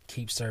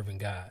 keep serving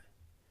God.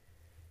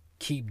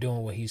 Keep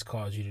doing what he's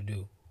called you to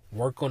do.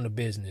 Work on the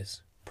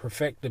business.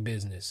 Perfect the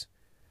business.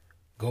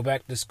 Go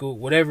back to school.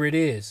 Whatever it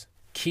is,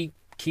 keep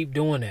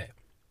doing that.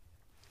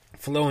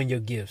 Flow in your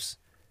gifts.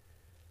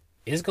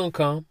 It's going to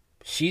come.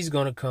 She's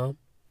going to come.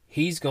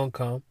 He's going to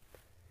come.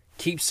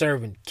 Keep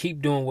serving.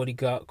 Keep doing what he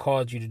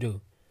called you to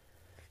do.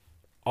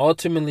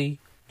 Ultimately,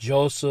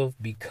 Joseph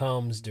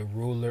becomes the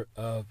ruler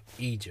of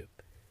Egypt.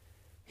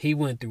 He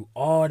went through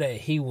all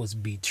that. He was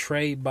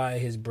betrayed by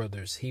his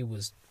brothers. He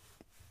was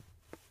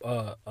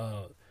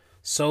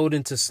sold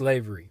into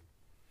slavery.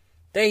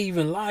 They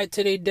even lied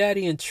to their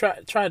daddy and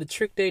tried to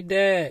trick their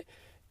dad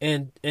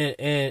and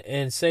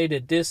say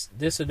that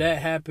this or that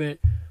happened.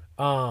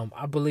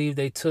 I believe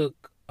they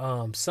took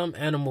some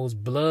animal's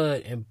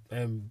blood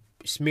and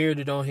smeared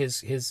it on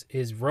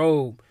his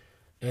robe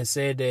and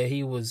said that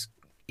he was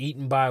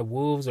eaten by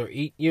wolves or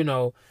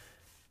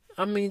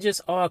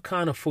just all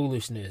kind of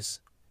foolishness.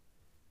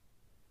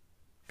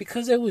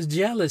 Because they was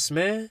jealous,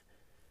 man.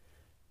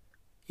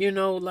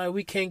 Like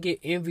we can't get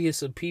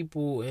envious of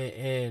people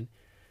and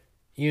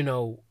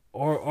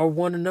or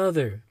one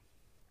another.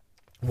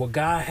 What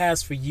God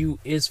has for you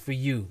is for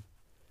you.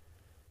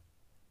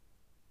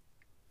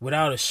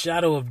 Without a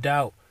shadow of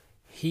doubt,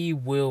 he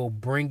will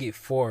bring it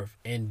forth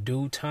in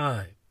due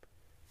time.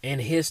 In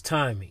his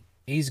timing,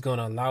 he's going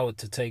to allow it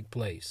to take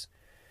place.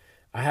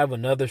 I have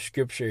another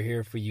scripture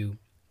here for you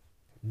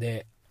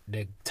that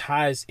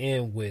ties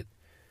in with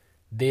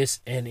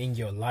this and in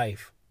your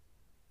life.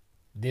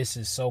 This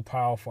is so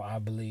powerful, I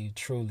believe,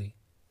 truly.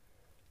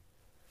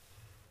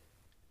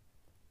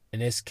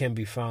 And this can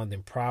be found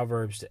in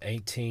Proverbs, the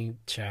 18th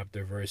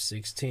chapter, verse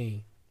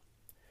 16.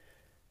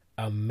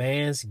 A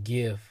man's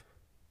gift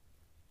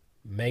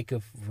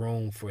maketh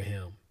room for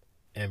him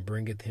and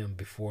bringeth him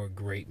before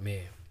great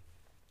men.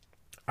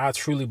 I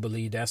truly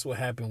believe that's what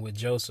happened with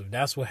Joseph.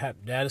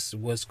 That is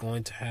what's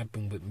going to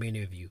happen with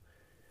many of you.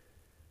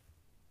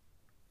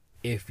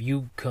 If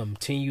you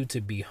continue to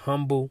be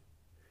humble,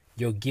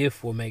 your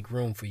gift will make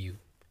room for you.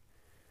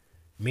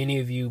 Many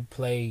of you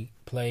play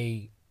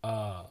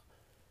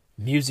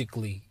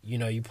musically.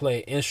 You play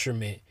an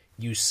instrument,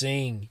 you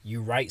sing,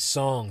 you write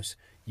songs,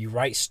 you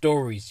write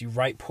stories, you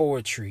write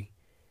poetry.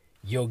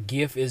 Your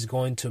gift is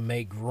going to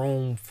make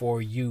room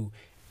for you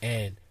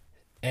and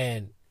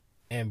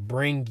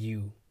bring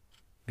you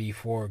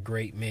before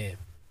great men.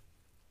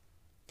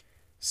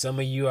 Some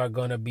of you are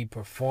going to be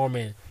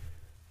performing,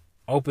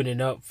 opening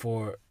up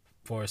for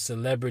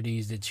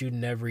celebrities that you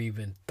never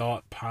even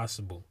thought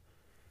possible.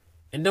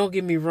 And don't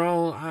get me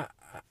wrong,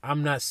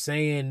 I'm not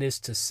saying this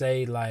to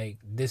say like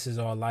this is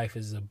all life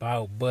is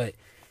about, but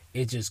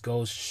it just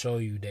goes to show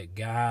you that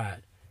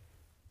God,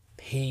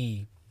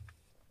 He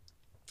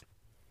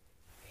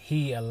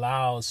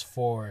allows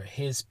for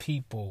his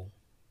people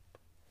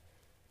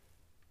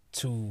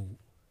to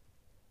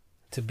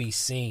be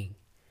seen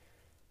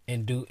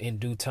in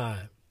due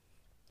time.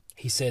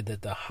 He said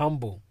that the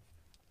humble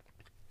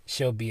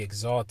shall be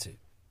exalted,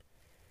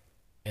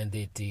 and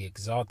that the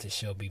exalted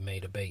shall be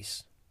made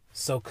abased.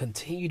 So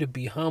continue to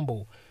be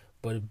humble,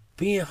 but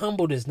being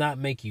humble does not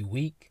make you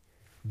weak.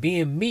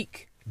 Being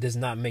meek does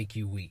not make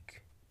you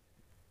weak.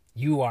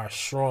 You are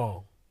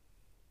strong.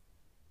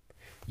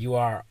 You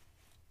are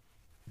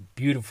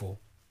beautiful.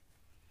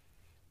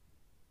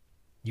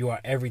 You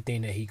are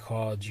everything that he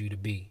called you to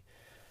be.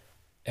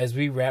 As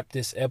we wrap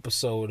this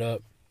episode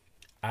up,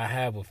 I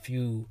have a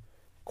few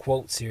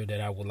quotes here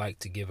that I would like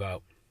to give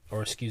out,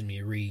 or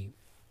read.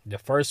 The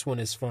first one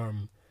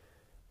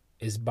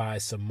is by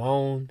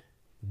Simone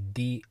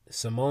de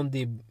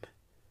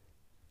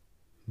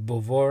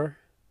Beauvoir.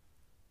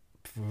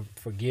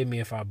 Forgive me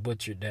if I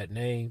butchered that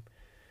name.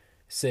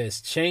 It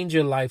says, change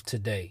your life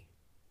today.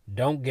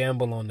 Don't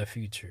gamble on the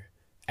future.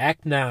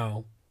 Act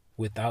now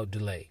without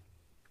delay.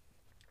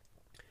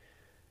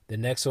 The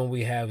next one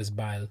we have is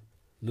by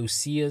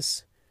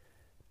Lucius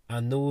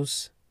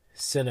Annus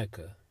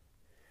Seneca.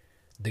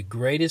 The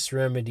greatest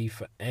remedy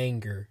for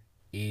anger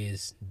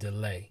is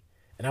delay.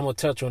 And I'm going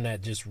to touch on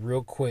that just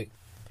real quick.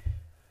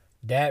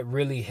 That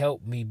really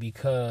helped me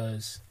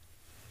because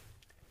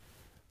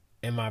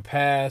in my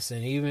past,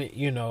 and even,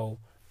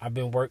 I've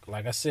been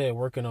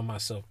working on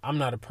myself. I'm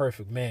not a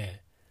perfect man,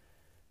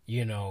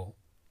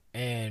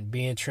 and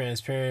being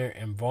transparent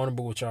and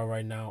vulnerable with y'all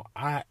right now.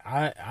 I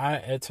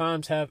at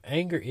times have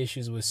anger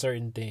issues with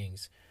certain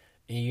things.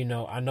 And,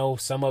 I know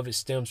some of it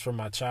stems from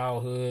my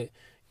childhood,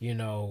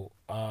 and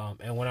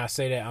when I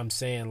say that, I'm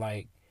saying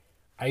like,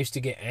 I used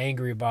to get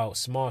angry about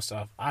small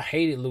stuff. I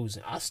hated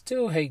losing. I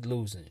still hate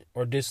losing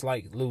or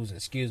dislike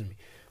losing,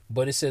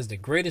 But it says the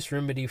greatest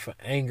remedy for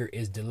anger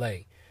is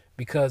delay.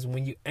 Because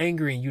when you're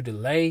angry and you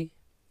delay,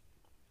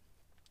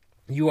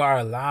 you are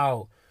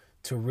allowed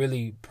to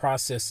really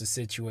process the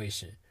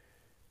situation.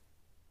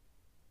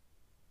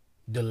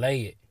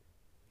 Delay it.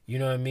 You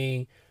know what I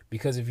mean?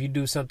 Because if you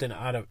do something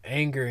out of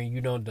anger and you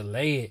don't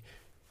delay it,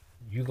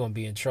 you're going to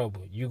be in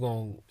trouble.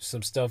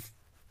 Some stuff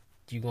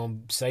you're gonna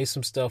say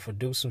some stuff or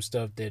do some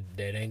stuff that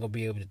ain't gonna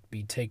be able to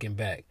be taken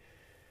back.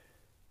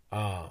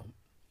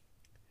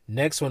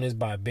 Next one is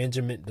by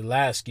Benjamin. The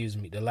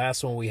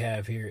last one we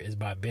have here is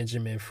by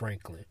Benjamin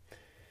Franklin.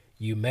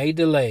 You may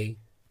delay,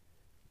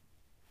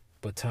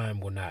 but time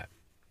will not.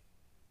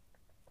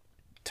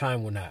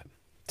 Time will not.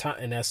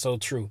 And that's so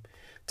true.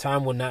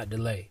 Time will not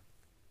delay.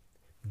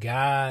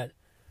 God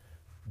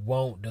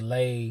won't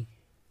delay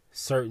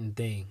certain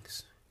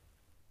things.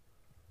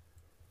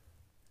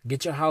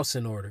 Get your house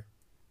in order.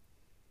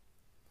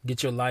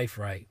 Get your life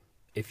right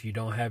if you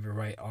don't have it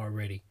right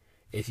already.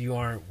 If you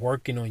aren't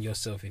working on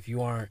yourself, if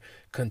you aren't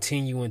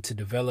continuing to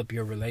develop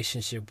your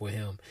relationship with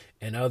him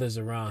and others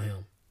around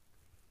him,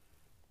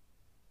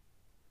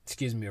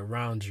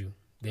 around you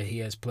that he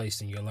has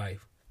placed in your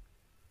life.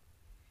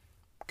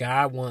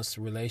 God wants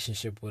a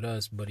relationship with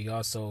us, but he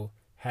also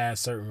has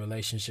certain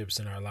relationships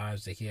in our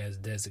lives that he has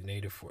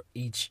designated for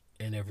each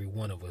and every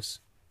one of us.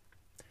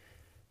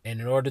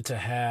 And in order to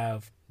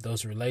have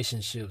those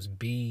relationships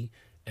be,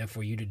 and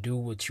for you to do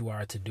what you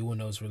are to do in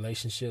those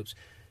relationships,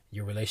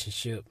 your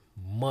relationship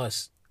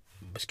must,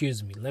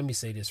 let me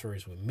say this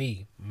first with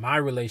me. My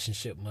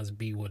relationship must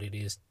be what it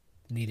is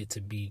needed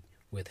to be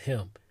with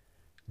him.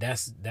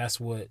 That's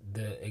what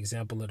the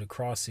example of the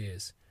cross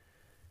is.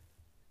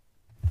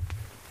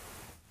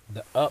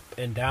 The up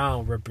and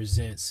down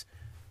represents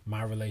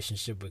my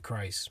relationship with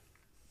Christ.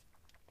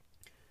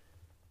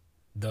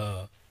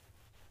 The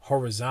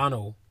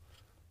horizontal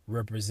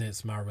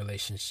represents my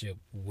relationship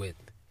with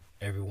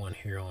everyone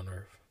here on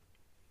earth.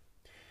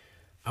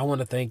 I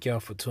want to thank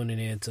y'all for tuning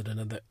in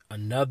to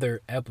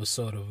another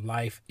episode of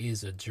Life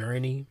is a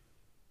Journey.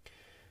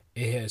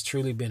 It has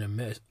truly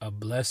been a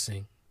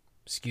blessing.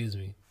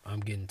 I'm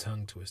getting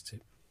tongue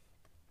twisted.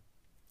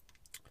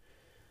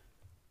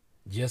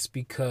 Just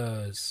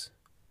because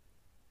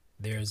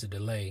there's a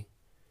delay,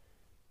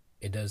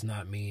 it does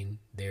not mean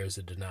there's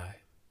a deny.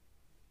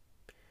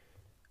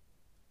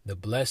 The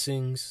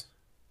blessings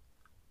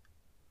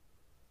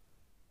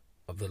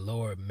of the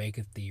Lord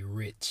maketh thee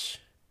rich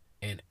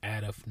and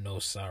addeth no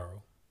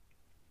sorrow.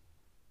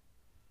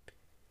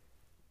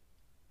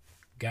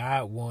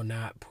 God will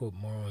not put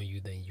more on you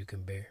than you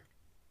can bear.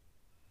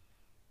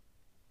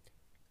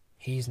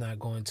 He's not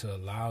going to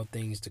allow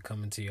things to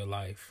come into your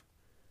life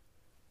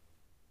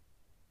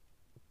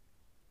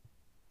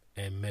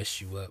and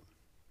mess you up.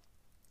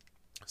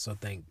 So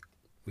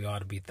we ought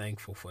to be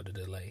thankful for the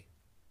delay.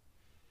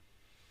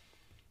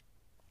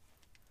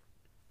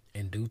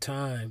 In due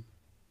time,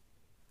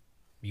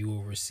 you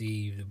will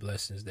receive the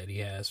blessings that he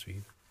has for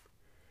you.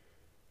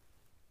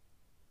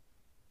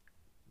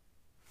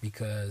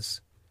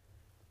 Because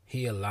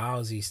he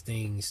allows these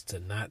things to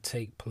not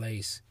take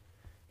place.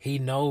 He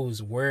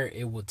knows where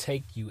it will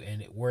take you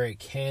and where it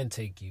can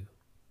take you.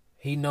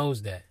 He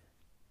knows that.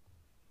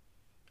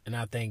 And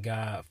I thank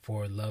God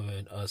for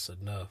loving us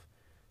enough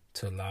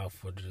to allow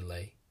for the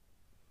delay.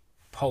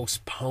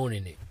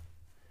 Postponing it.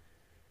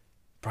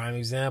 Prime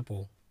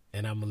example,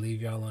 and I'm going to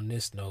leave y'all on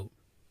this note.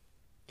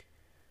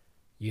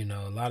 You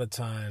know, a lot of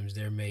times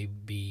there may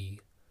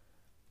be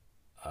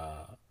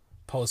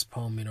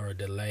postponement or a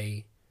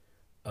delay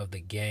of the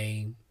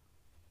game.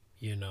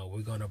 You know,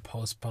 we're going to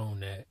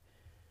postpone that.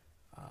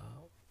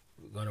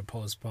 We're going to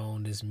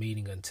postpone this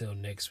meeting until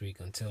next week,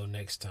 until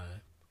next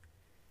time.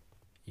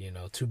 You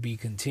know, to be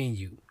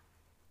continued.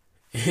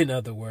 In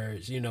other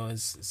words, you know,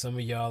 some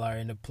of y'all are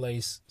in a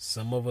place,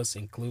 some of us,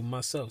 including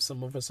myself,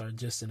 some of us are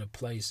just in a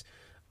place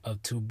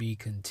of to be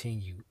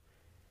continued.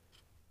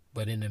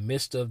 But in the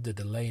midst of the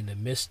delay, in the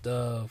midst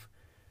of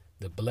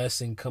the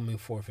blessing coming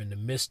forth, in the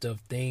midst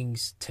of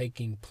things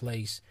taking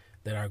place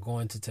that are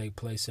going to take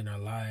place in our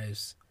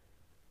lives,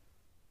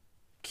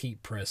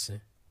 keep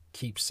pressing,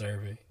 keep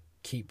serving,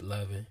 keep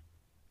loving,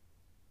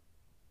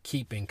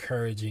 keep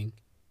encouraging,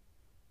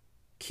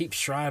 keep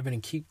striving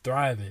and keep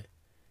thriving,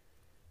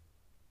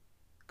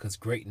 because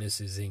greatness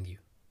is in you.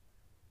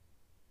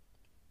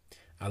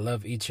 I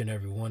love each and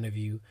every one of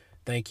you.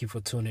 Thank you for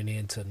tuning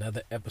in to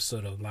another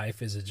episode of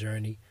Life is a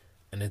Journey.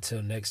 And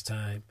until next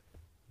time,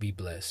 be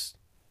blessed.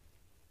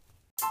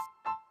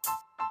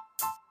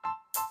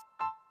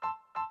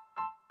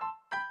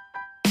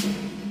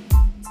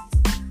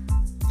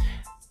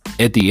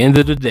 At the end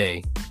of the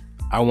day,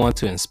 I want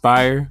to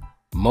inspire,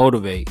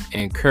 motivate,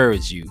 and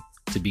encourage you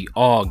to be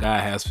all God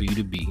has for you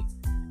to be.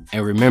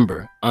 And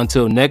remember,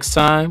 until next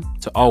time,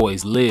 to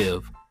always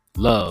live,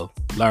 love,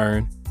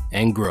 learn,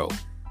 and grow.